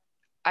 But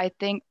I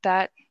think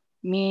that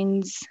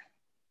means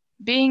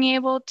being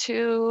able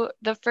to,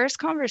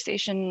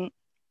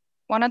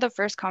 one of the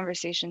first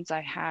conversations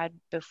I had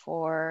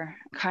before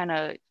kind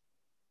of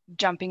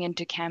jumping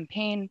into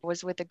campaign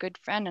was with a good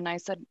friend. And I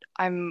said,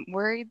 I'm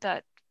worried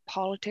that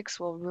politics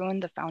will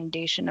ruin the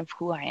foundation of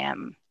who I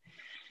am.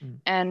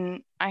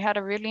 And I had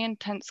a really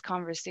intense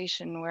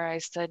conversation where I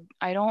said,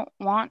 I don't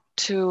want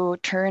to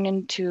turn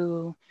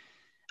into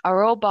a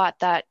robot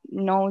that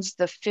knows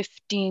the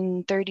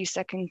 15,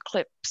 30-second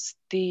clips,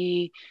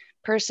 the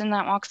person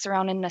that walks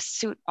around in a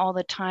suit all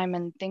the time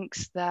and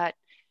thinks that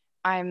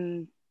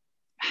I'm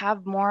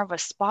have more of a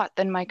spot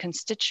than my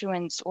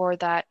constituents, or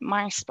that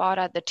my spot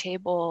at the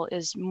table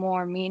is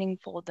more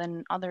meaningful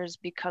than others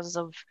because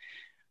of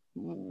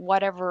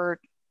whatever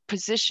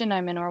position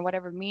I'm in or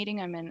whatever meeting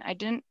I'm in. I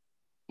didn't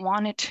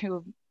want it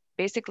to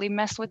basically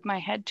mess with my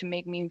head to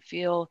make me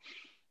feel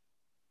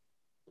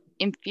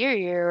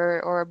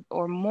inferior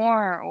or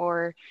more,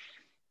 or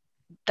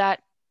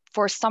that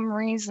for some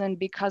reason,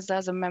 because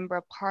as a member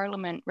of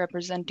parliament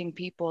representing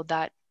people,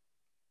 that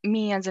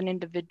me as an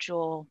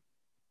individual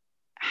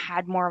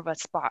had more of a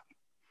spot.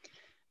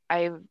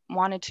 I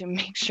wanted to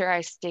make sure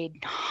I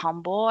stayed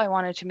humble. I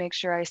wanted to make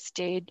sure I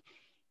stayed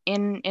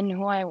in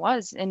who I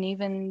was, and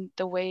even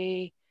the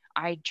way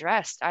I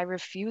dressed. I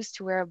refused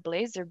to wear a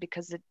blazer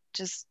because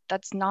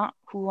that's not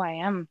who I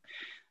am.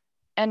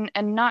 And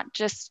not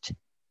just,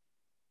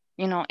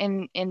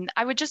 in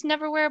I would just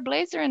never wear a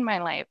blazer in my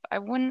life. I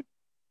wouldn't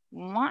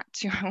want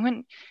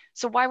to.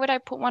 So why would I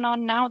put one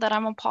on now that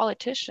I'm a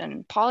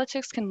politician?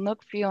 Politics can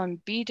look, feel,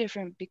 and be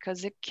different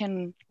because it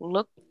can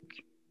look,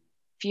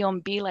 feel,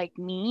 and be like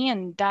me,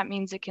 and that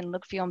means it can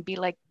look, feel, and be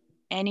like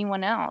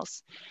anyone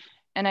else.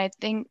 And I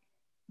think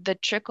the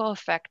trickle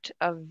effect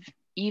of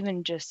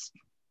even just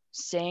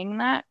saying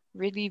that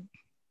really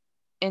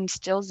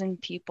instills in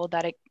people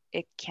that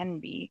it can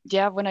be.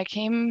 Yeah, when I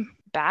came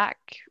back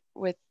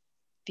with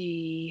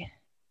the,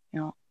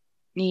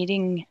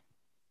 needing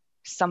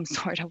some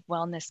sort of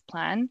wellness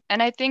plan,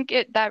 and I think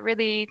that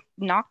really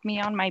knocked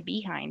me on my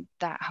behind,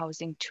 that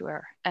housing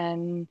tour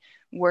and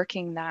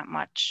working that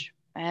much.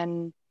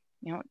 And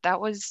it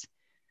was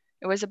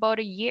about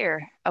a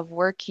year of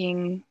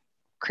working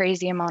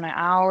crazy amount of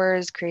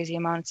hours, crazy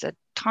amounts of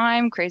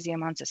time, crazy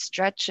amounts of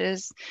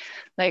stretches,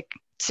 like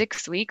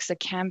 6 weeks of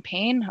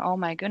campaign. Oh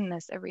my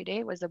goodness, every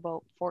day was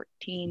about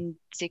 14,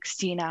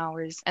 16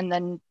 hours. And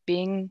then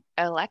being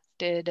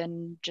elected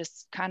and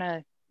just kind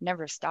of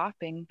never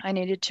stopping. I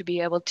needed to be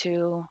able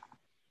to,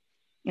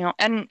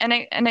 and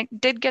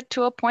it did get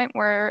to a point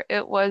where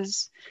it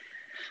was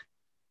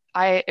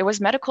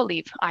medical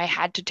leave. I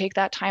had to take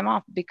that time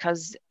off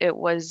because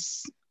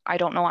I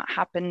don't know what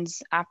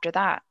happens after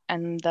that.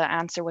 And the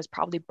answer was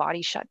probably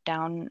body shut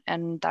down.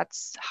 And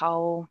that's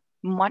how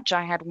much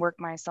I had worked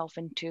myself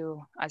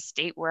into a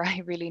state where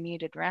I really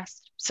needed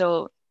rest.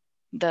 So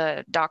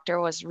the doctor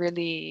was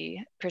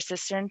really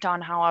persistent on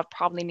how I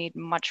probably need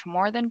much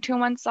more than 2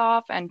 months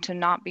off, and to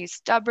not be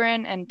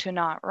stubborn and to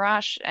not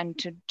rush and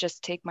to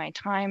just take my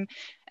time.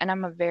 And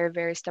I'm a very,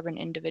 very stubborn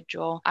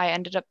individual. I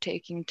ended up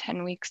taking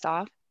 10 weeks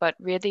off, but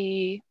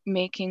really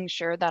making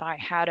sure that I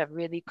had a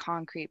really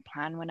concrete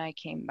plan when I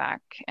came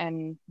back,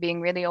 and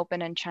being really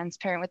open and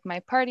transparent with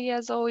my party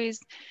as always.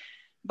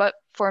 But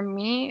for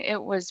me,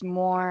 it was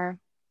more,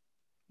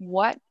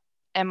 what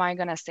am I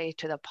going to say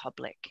to the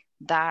public?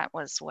 That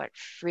was what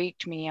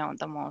freaked me out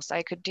the most.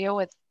 I could deal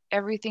with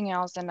everything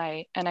else, and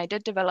I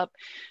did develop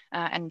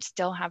and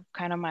still have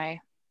kind of my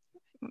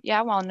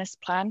wellness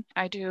plan.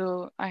 I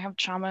have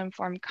trauma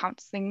informed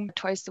counseling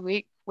twice a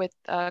week with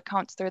a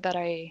counselor that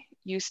I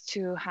used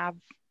to have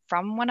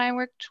from when I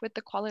worked with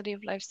the Quality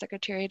of Life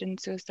Secretariat in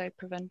suicide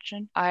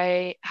prevention.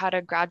 I had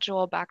a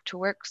gradual back to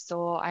work,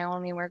 so I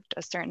only worked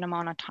a certain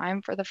amount of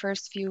time for the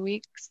first few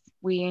weeks.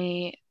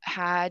 We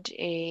had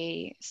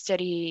a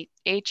steady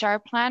HR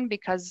plan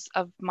because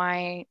of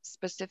my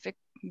specific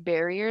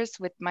barriers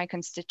with my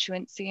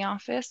constituency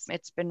office.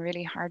 It's been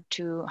really hard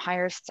to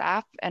hire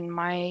staff, and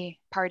my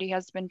party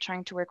has been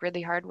trying to work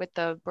really hard with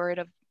the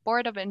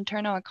Board of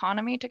Internal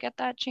Economy to get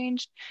that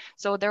changed.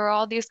 So there are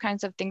all these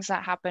kinds of things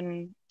that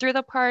happen through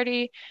the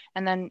party.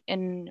 And then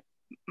in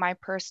my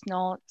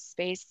personal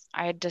space,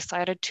 I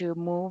decided to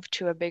move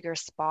to a bigger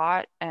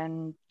spot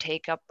and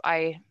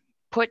I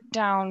put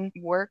down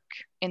work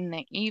in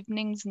the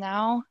evenings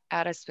now.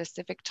 At a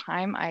specific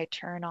time, I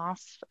turn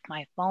off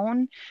my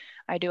phone.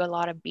 I do a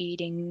lot of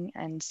beading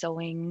and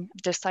sewing.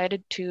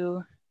 Decided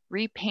to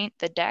repaint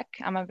the deck.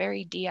 I'm a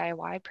very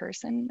DIY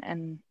person,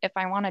 and if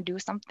I want to do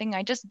something,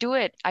 I just do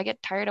it. I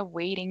get tired of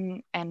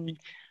waiting, and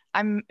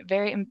I'm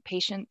very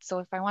impatient. So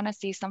if I want to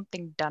see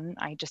something done,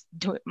 I just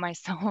do it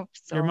myself.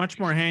 So you're much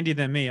more handy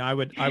than me. I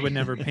would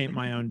never paint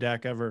my own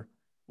deck ever.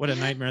 What a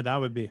nightmare that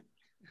would be.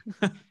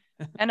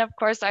 And of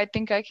course, I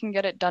think I can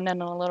get it done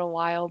in a little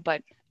while,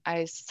 but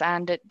I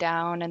sand it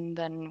down and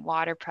then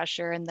water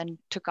pressure and then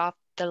took off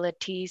the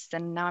lattice,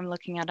 and now I'm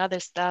looking at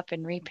other stuff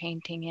and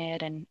repainting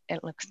it, and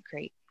it looks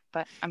great.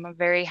 But I'm a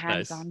very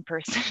hands-on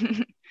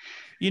person.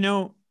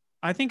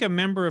 I think a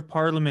member of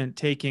parliament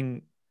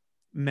taking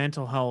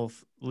mental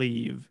health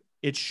leave,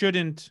 it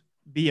shouldn't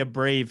be a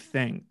brave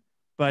thing,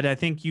 but I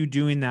think you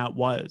doing that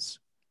was.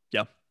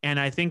 Yeah. And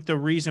I think the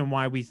reason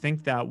why we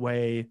think that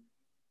way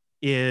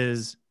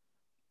is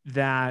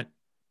that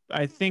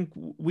I think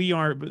we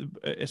are,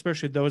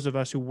 especially those of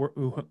us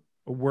who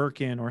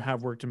work in or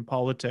have worked in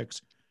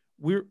politics,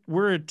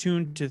 we're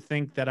attuned to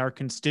think that our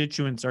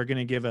constituents are going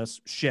to give us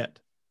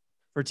shit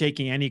for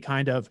taking any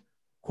kind of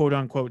quote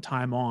unquote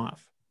time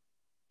off,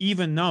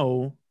 even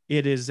though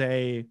it is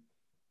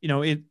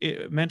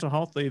mental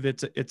health leave.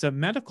 It's a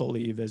medical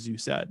leave, as you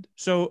said.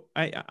 So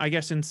I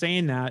guess in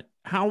saying that,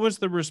 how was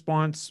the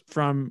response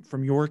from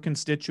your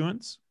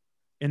constituents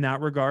in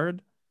that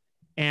regard?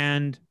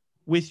 And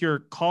with your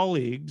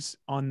colleagues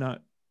on the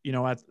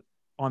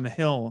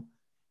Hill,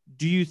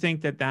 do you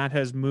think that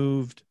has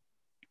moved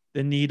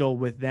the needle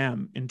with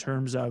them in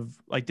terms of,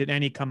 like, did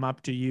any come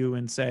up to you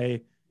and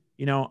say,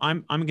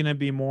 I'm going to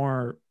be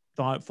more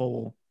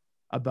thoughtful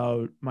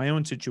about my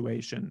own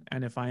situation,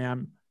 and if I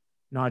am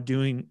not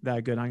doing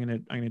that good, I'm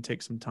going to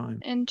take some time?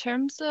 In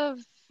terms of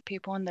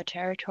people in the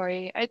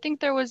territory, I think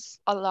there was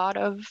a lot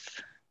of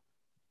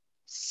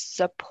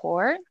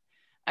support.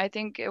 I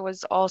think it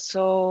was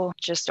also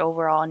just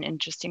overall an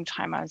interesting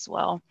time as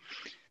well.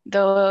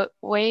 The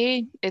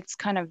way it's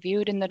kind of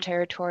viewed in the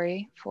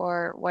territory,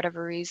 for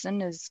whatever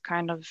reason, is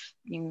kind of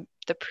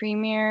the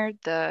premier,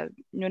 the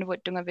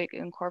Nunavut Dungavik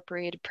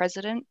Incorporated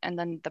president, and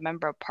then the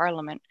member of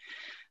parliament.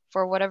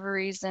 For whatever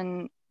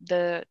reason,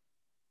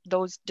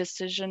 those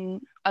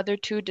other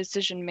two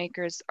decision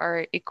makers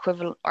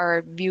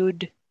are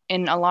viewed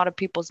in a lot of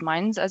people's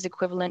minds as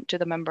equivalent to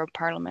the member of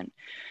parliament.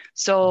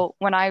 So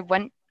when I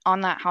went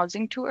on that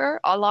housing tour,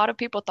 a lot of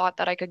people thought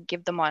that I could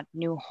give them a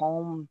new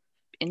home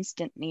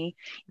instantly,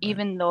 right,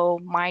 even though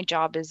my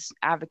job is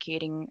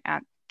advocating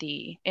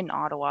in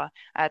Ottawa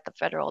at the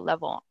federal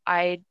level.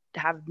 I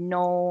have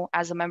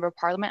as a member of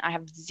parliament, I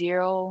have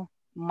zero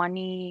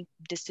money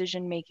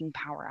decision-making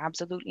power,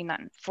 absolutely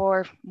none.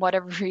 For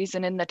whatever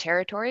reason in the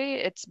territory,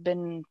 it's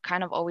been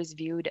kind of always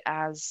viewed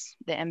as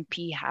the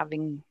MP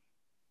having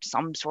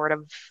some sort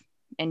of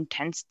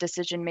intense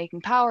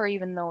decision-making power,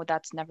 even though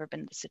that's never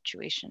been the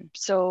situation.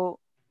 So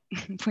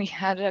we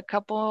had a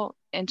couple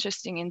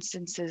interesting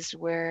instances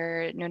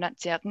where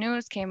Nunatsiaq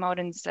News came out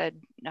and said,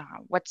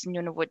 what's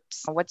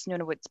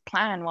Nunavut's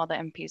plan while the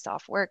MP's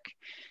off work?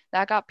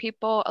 That got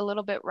people a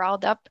little bit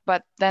riled up.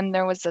 But then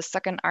there was a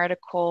second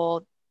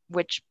article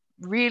which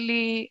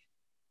really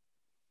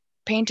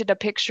painted a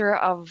picture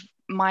of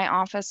my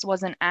office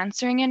wasn't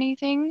answering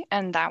anything,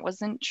 and that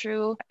wasn't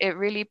true. It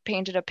really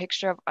painted a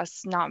picture of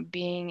us not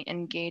being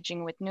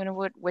engaging with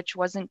Nunavut, which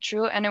wasn't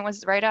true. And it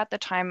was right at the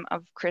time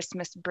of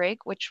Christmas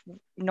break, which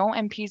no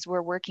MPs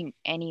were working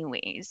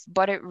anyways.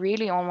 But it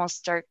really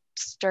almost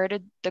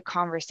started the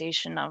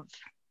conversation of,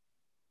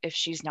 if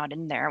she's not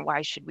in there,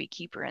 why should we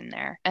keep her in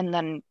there? And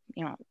then,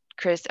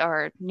 Chris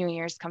or New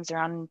Year's comes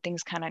around and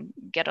things kind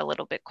of get a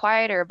little bit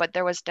quieter, but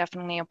there was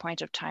definitely a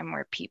point of time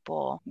where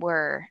people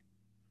were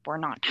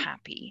not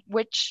happy,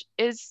 which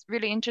is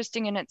really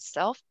interesting in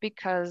itself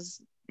because,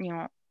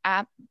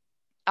 up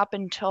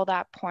until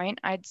that point,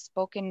 I'd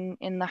spoken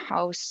in the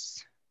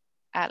House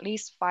at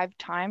least 5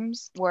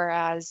 times,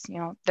 whereas,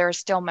 there are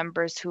still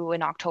members who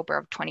in October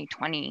of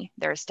 2020,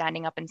 they're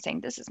standing up and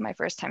saying, this is my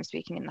first time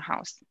speaking in the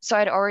House. So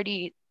I'd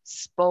already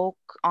spoke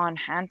on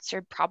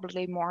Hansard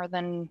probably more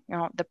than,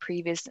 the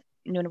previous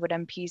Nunavut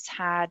MPs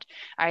had.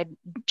 I'd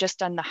just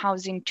done the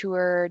housing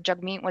tour.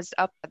 Jagmeet was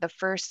up the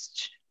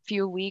first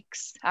few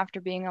weeks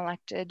after being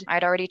elected.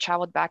 I'd already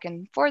traveled back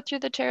and forth through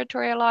the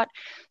territory a lot.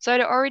 So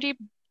I'd already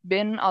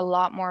been a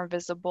lot more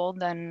visible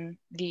than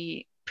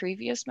the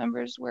previous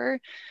members were,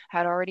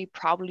 had already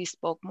probably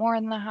spoke more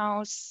in the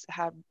House,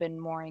 had been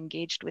more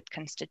engaged with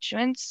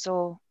constituents.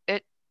 So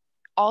it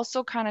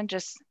also kind of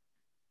just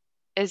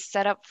is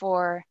set up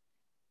for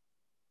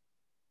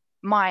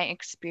my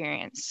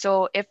experience.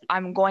 So if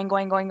I'm going,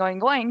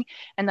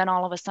 and then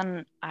all of a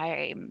sudden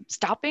I'm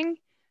stopping,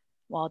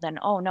 well then,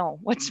 oh no,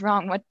 what's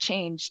wrong? What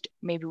changed?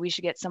 Maybe we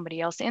should get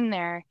somebody else in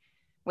there,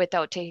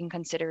 without taking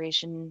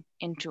consideration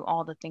into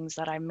all the things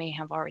that I may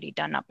have already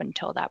done up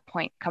until that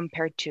point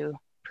compared to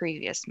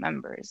previous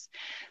members.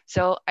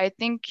 So I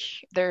think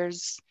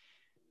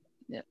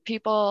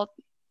people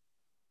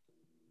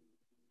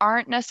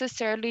aren't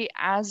necessarily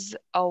as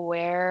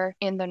aware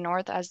in the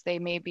North as they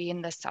may be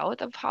in the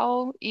South of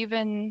how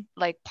even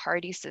like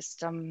party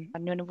system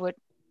in Nunavut,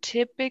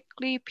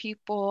 typically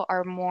people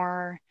are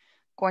more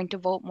going to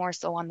vote more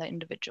so on the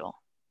individual,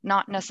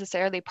 not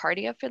necessarily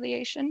party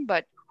affiliation,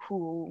 but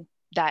who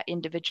that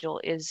individual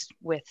is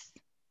with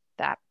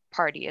that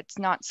party. It's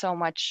not so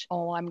much,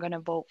 oh, I'm going to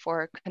vote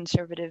for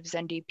conservatives,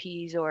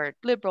 NDPs, or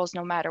liberals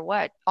no matter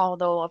what.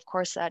 Although, of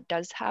course, that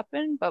does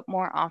happen, but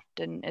more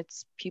often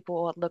it's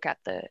people look at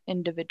the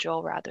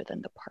individual rather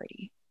than the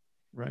party.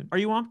 Right. Are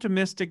you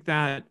optimistic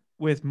that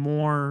with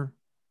more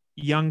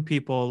young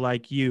people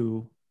like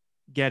you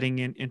getting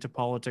into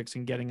politics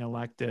and getting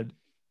elected,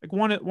 like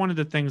one of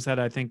the things that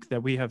I think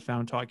that we have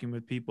found talking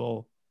with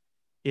people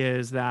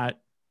is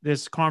that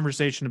this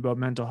conversation about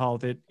mental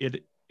health,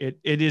 it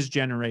is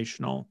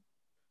generational.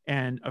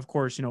 And of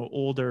course,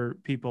 older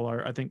people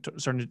are, I think,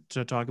 starting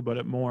to talk about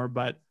it more.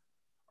 But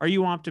are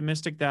you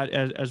optimistic that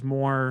as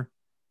more,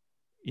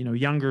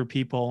 younger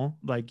people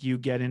like you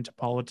get into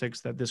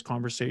politics, that this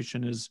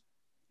conversation is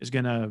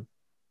going to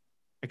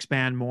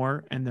expand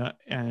more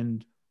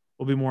and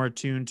we'll be more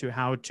attuned to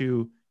how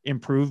to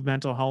improve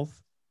mental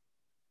health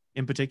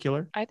in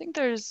particular? I think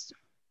there's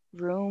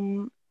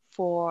room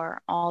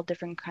for all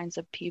different kinds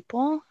of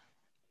people.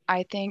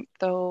 I think,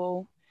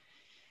 though,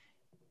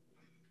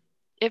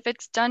 if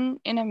it's done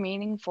in a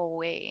meaningful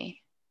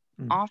way,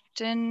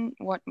 often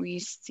what we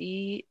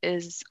see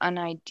is an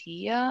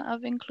idea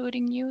of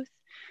including youth,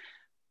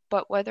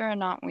 but whether or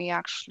not we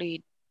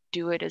actually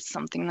do it is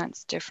something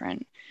that's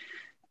different.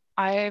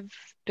 I've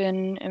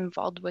been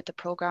involved with a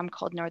program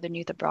called Northern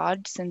Youth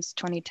Abroad since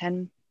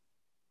 2010.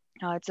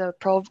 It's a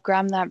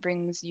program that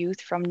brings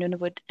youth from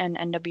Nunavut and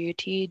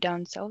NWT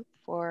down south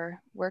for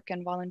work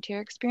and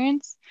volunteer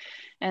experience.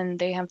 And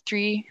they have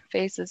 3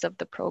 phases of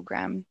the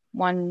program.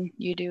 One,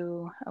 you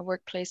do a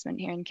work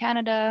placement here in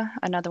Canada,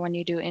 another one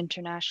you do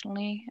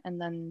internationally, and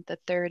then the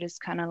third is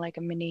kind of like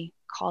a mini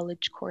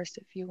college course,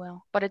 if you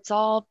will. But it's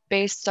all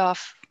based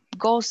off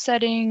goal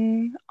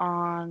setting,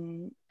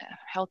 on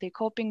healthy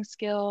coping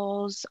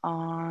skills,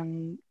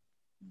 on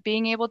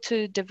being able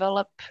to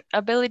develop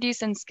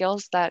abilities and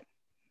skills that,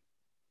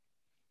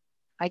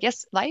 I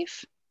guess,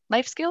 life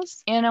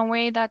skills in a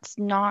way that's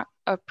not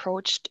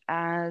approached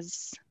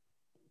as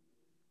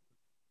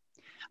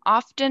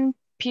often.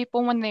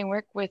 People, when they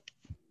work with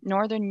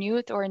Northern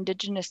youth or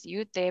Indigenous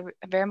youth, they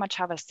very much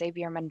have a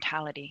savior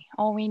mentality.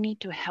 Oh, we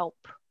need to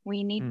help.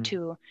 We need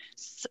to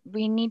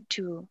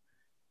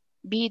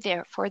be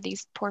there for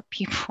these poor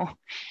people.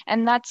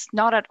 And that's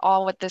not at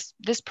all what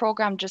this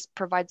program just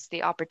provides.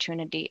 The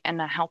opportunity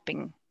and a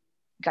helping,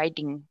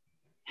 guiding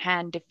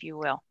hand, if you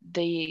will,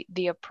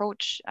 the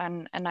approach,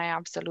 and I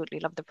absolutely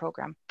love the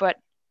program. But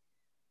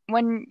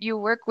when you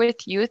work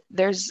with youth,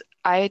 there's,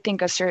 I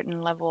think, a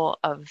certain level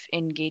of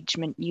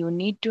engagement you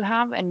need to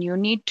have, and you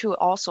need to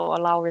also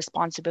allow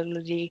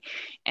responsibility,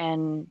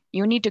 and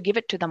you need to give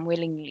it to them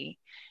willingly,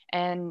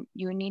 and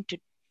you need to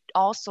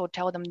also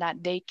tell them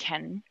that they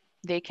can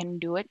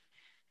do it,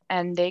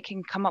 and they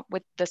can come up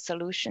with the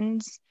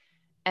solutions,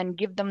 and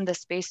give them the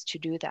space to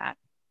do that,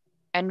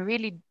 and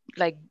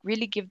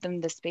really give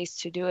them the space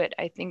to do it.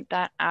 I think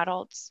that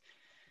adults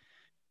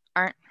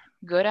aren't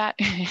good at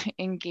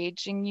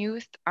engaging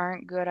youth,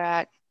 aren't good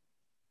at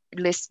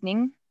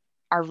listening,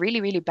 are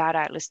really, really bad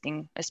at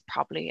listening is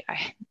probably,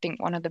 I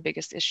think, one of the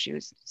biggest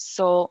issues.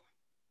 So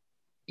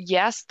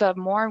yes, the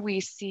more we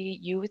see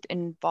youth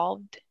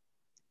involved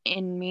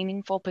in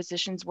meaningful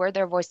positions where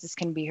their voices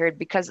can be heard,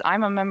 because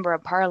I'm a member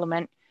of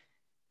parliament,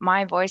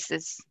 my voice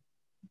is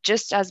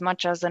just as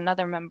much as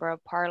another member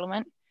of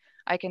parliament.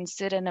 I can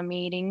sit in a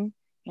meeting,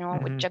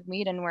 with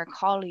Jagmeet, and we're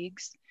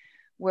colleagues.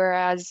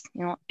 Whereas,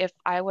 if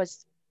I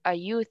was a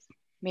youth,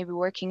 maybe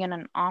working in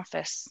an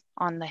office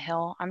on the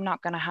Hill, I'm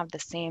not going to have the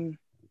same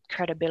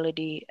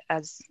credibility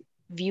as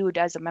viewed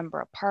as a member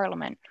of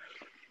parliament.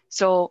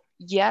 So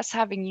yes,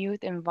 having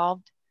youth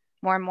involved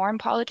more and more in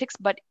politics,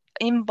 but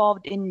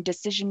involved in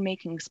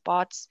decision-making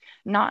spots,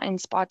 not in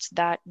spots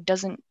that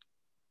doesn't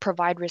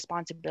provide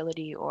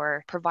responsibility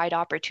or provide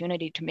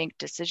opportunity to make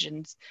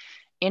decisions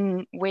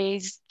in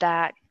ways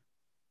that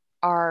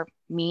are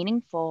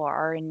meaningful,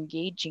 are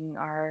engaging,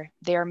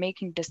 they're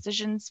making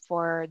decisions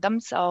for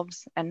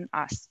themselves and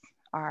us,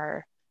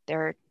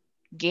 they're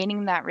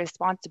gaining that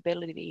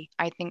responsibility.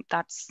 I think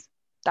that's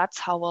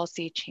how we'll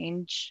see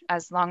change,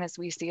 as long as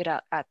we see it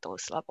at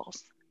those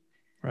levels.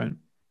 Right.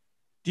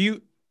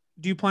 Do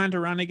do you plan to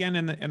run again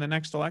in the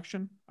next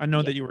election? I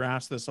know that you were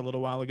asked this a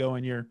little while ago,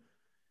 and your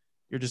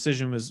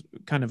decision was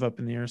kind of up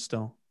in the air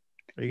still.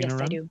 Are you going to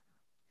run? Yes, I do.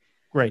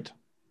 Great.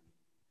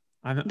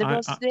 These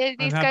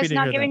happy guys to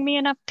not hear giving that. me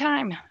enough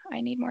time.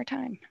 I need more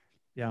time.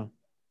 Yeah.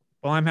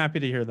 Well, I'm happy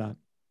to hear that,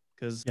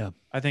 because yeah,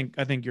 I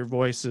think your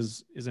voice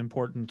is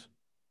important.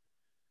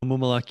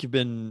 Mumilaaq, you've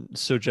been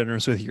so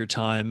generous with your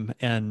time,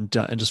 and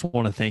just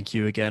want to thank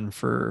you again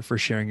for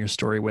sharing your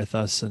story with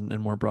us, and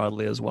more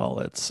broadly as well.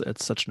 It's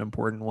such an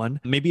important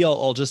one. Maybe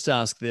I'll just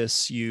ask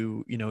this: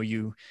 you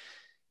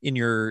in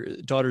your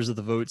Daughters of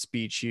the Vote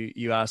speech,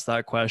 you asked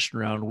that question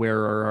around where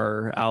are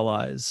our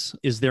allies.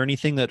 Is there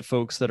anything that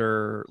folks that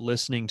are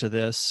listening to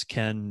this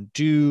can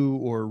do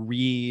or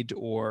read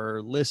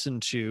or listen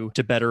to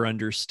better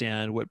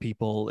understand what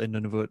people in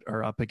Nunavut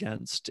are up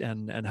against,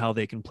 and how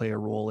they can play a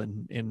role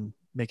in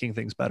making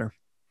things better?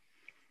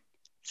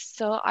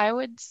 So I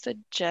would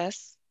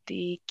suggest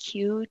the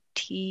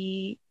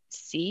QTC,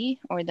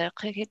 or the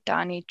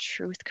Qikitani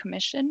Truth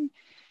Commission.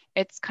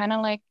 It's kind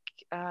of like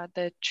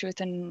the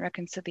Truth and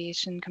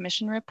Reconciliation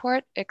Commission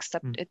report,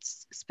 except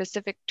it's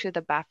specific to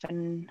the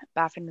Baffin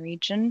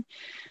region.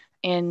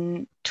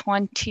 In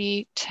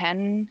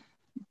 2010,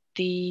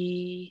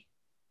 the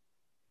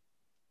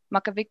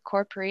Makavik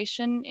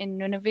Corporation in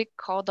Nunavut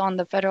called on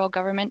the federal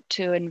government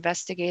to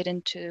investigate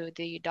into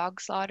the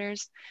dog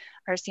slaughters.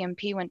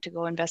 RCMP went to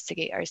go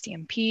investigate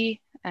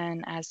RCMP,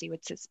 and as you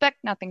would suspect,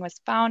 nothing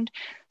was found.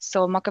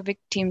 So Makavik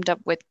teamed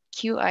up with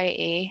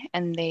QIA,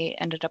 and they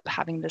ended up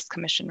having this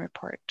commission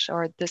report,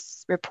 or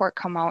this report,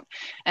 come out,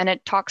 and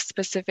it talks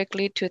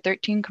specifically to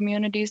 13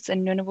 communities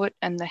in Nunavut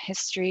and the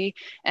history,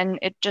 and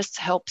it just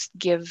helps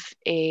give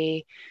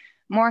a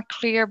more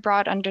clear,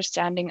 broad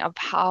understanding of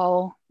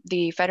how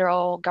the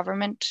federal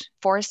government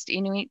forced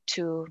Inuit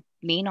to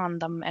lean on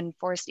them and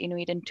forced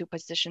Inuit into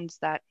positions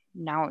that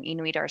now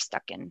Inuit are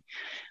stuck in.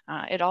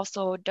 It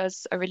also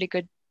does a really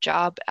good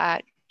job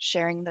at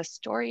sharing the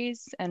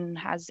stories and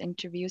has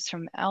interviews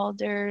from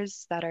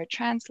elders that are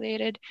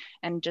translated,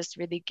 and just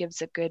really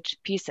gives a good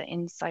piece of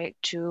insight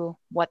to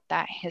what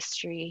that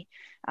history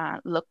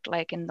looked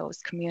like in those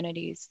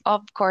communities.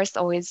 Of course,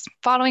 always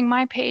following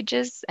my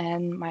pages,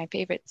 and my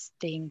favorite,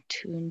 staying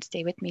tuned,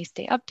 stay with me,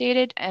 stay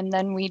updated. And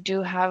then we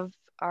do have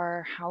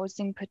our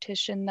housing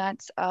petition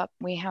that's up.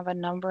 We have a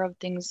number of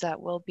things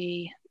that will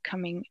be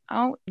coming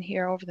out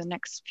here over the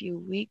next few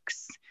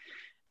weeks.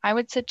 I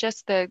would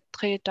suggest the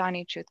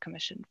Qikitani Truth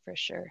Commission for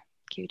sure.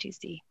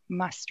 QTC,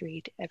 must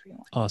read,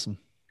 everyone. Awesome.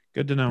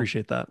 Good to know.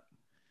 Appreciate that.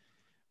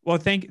 Well,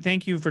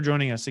 thank you for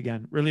joining us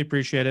again. Really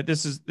appreciate it.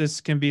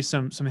 This can be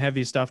some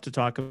heavy stuff to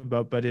talk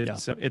about, but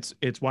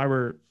it's why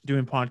we're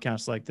doing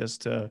podcasts like this,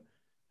 to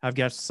have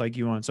guests like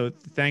you on. So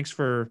thanks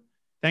for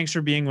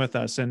being with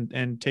us,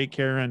 and take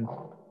care, and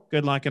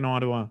good luck in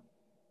Ottawa.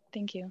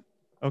 Thank you.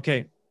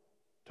 Okay.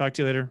 Talk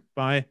to you later.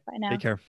 Bye. Bye now. Take care.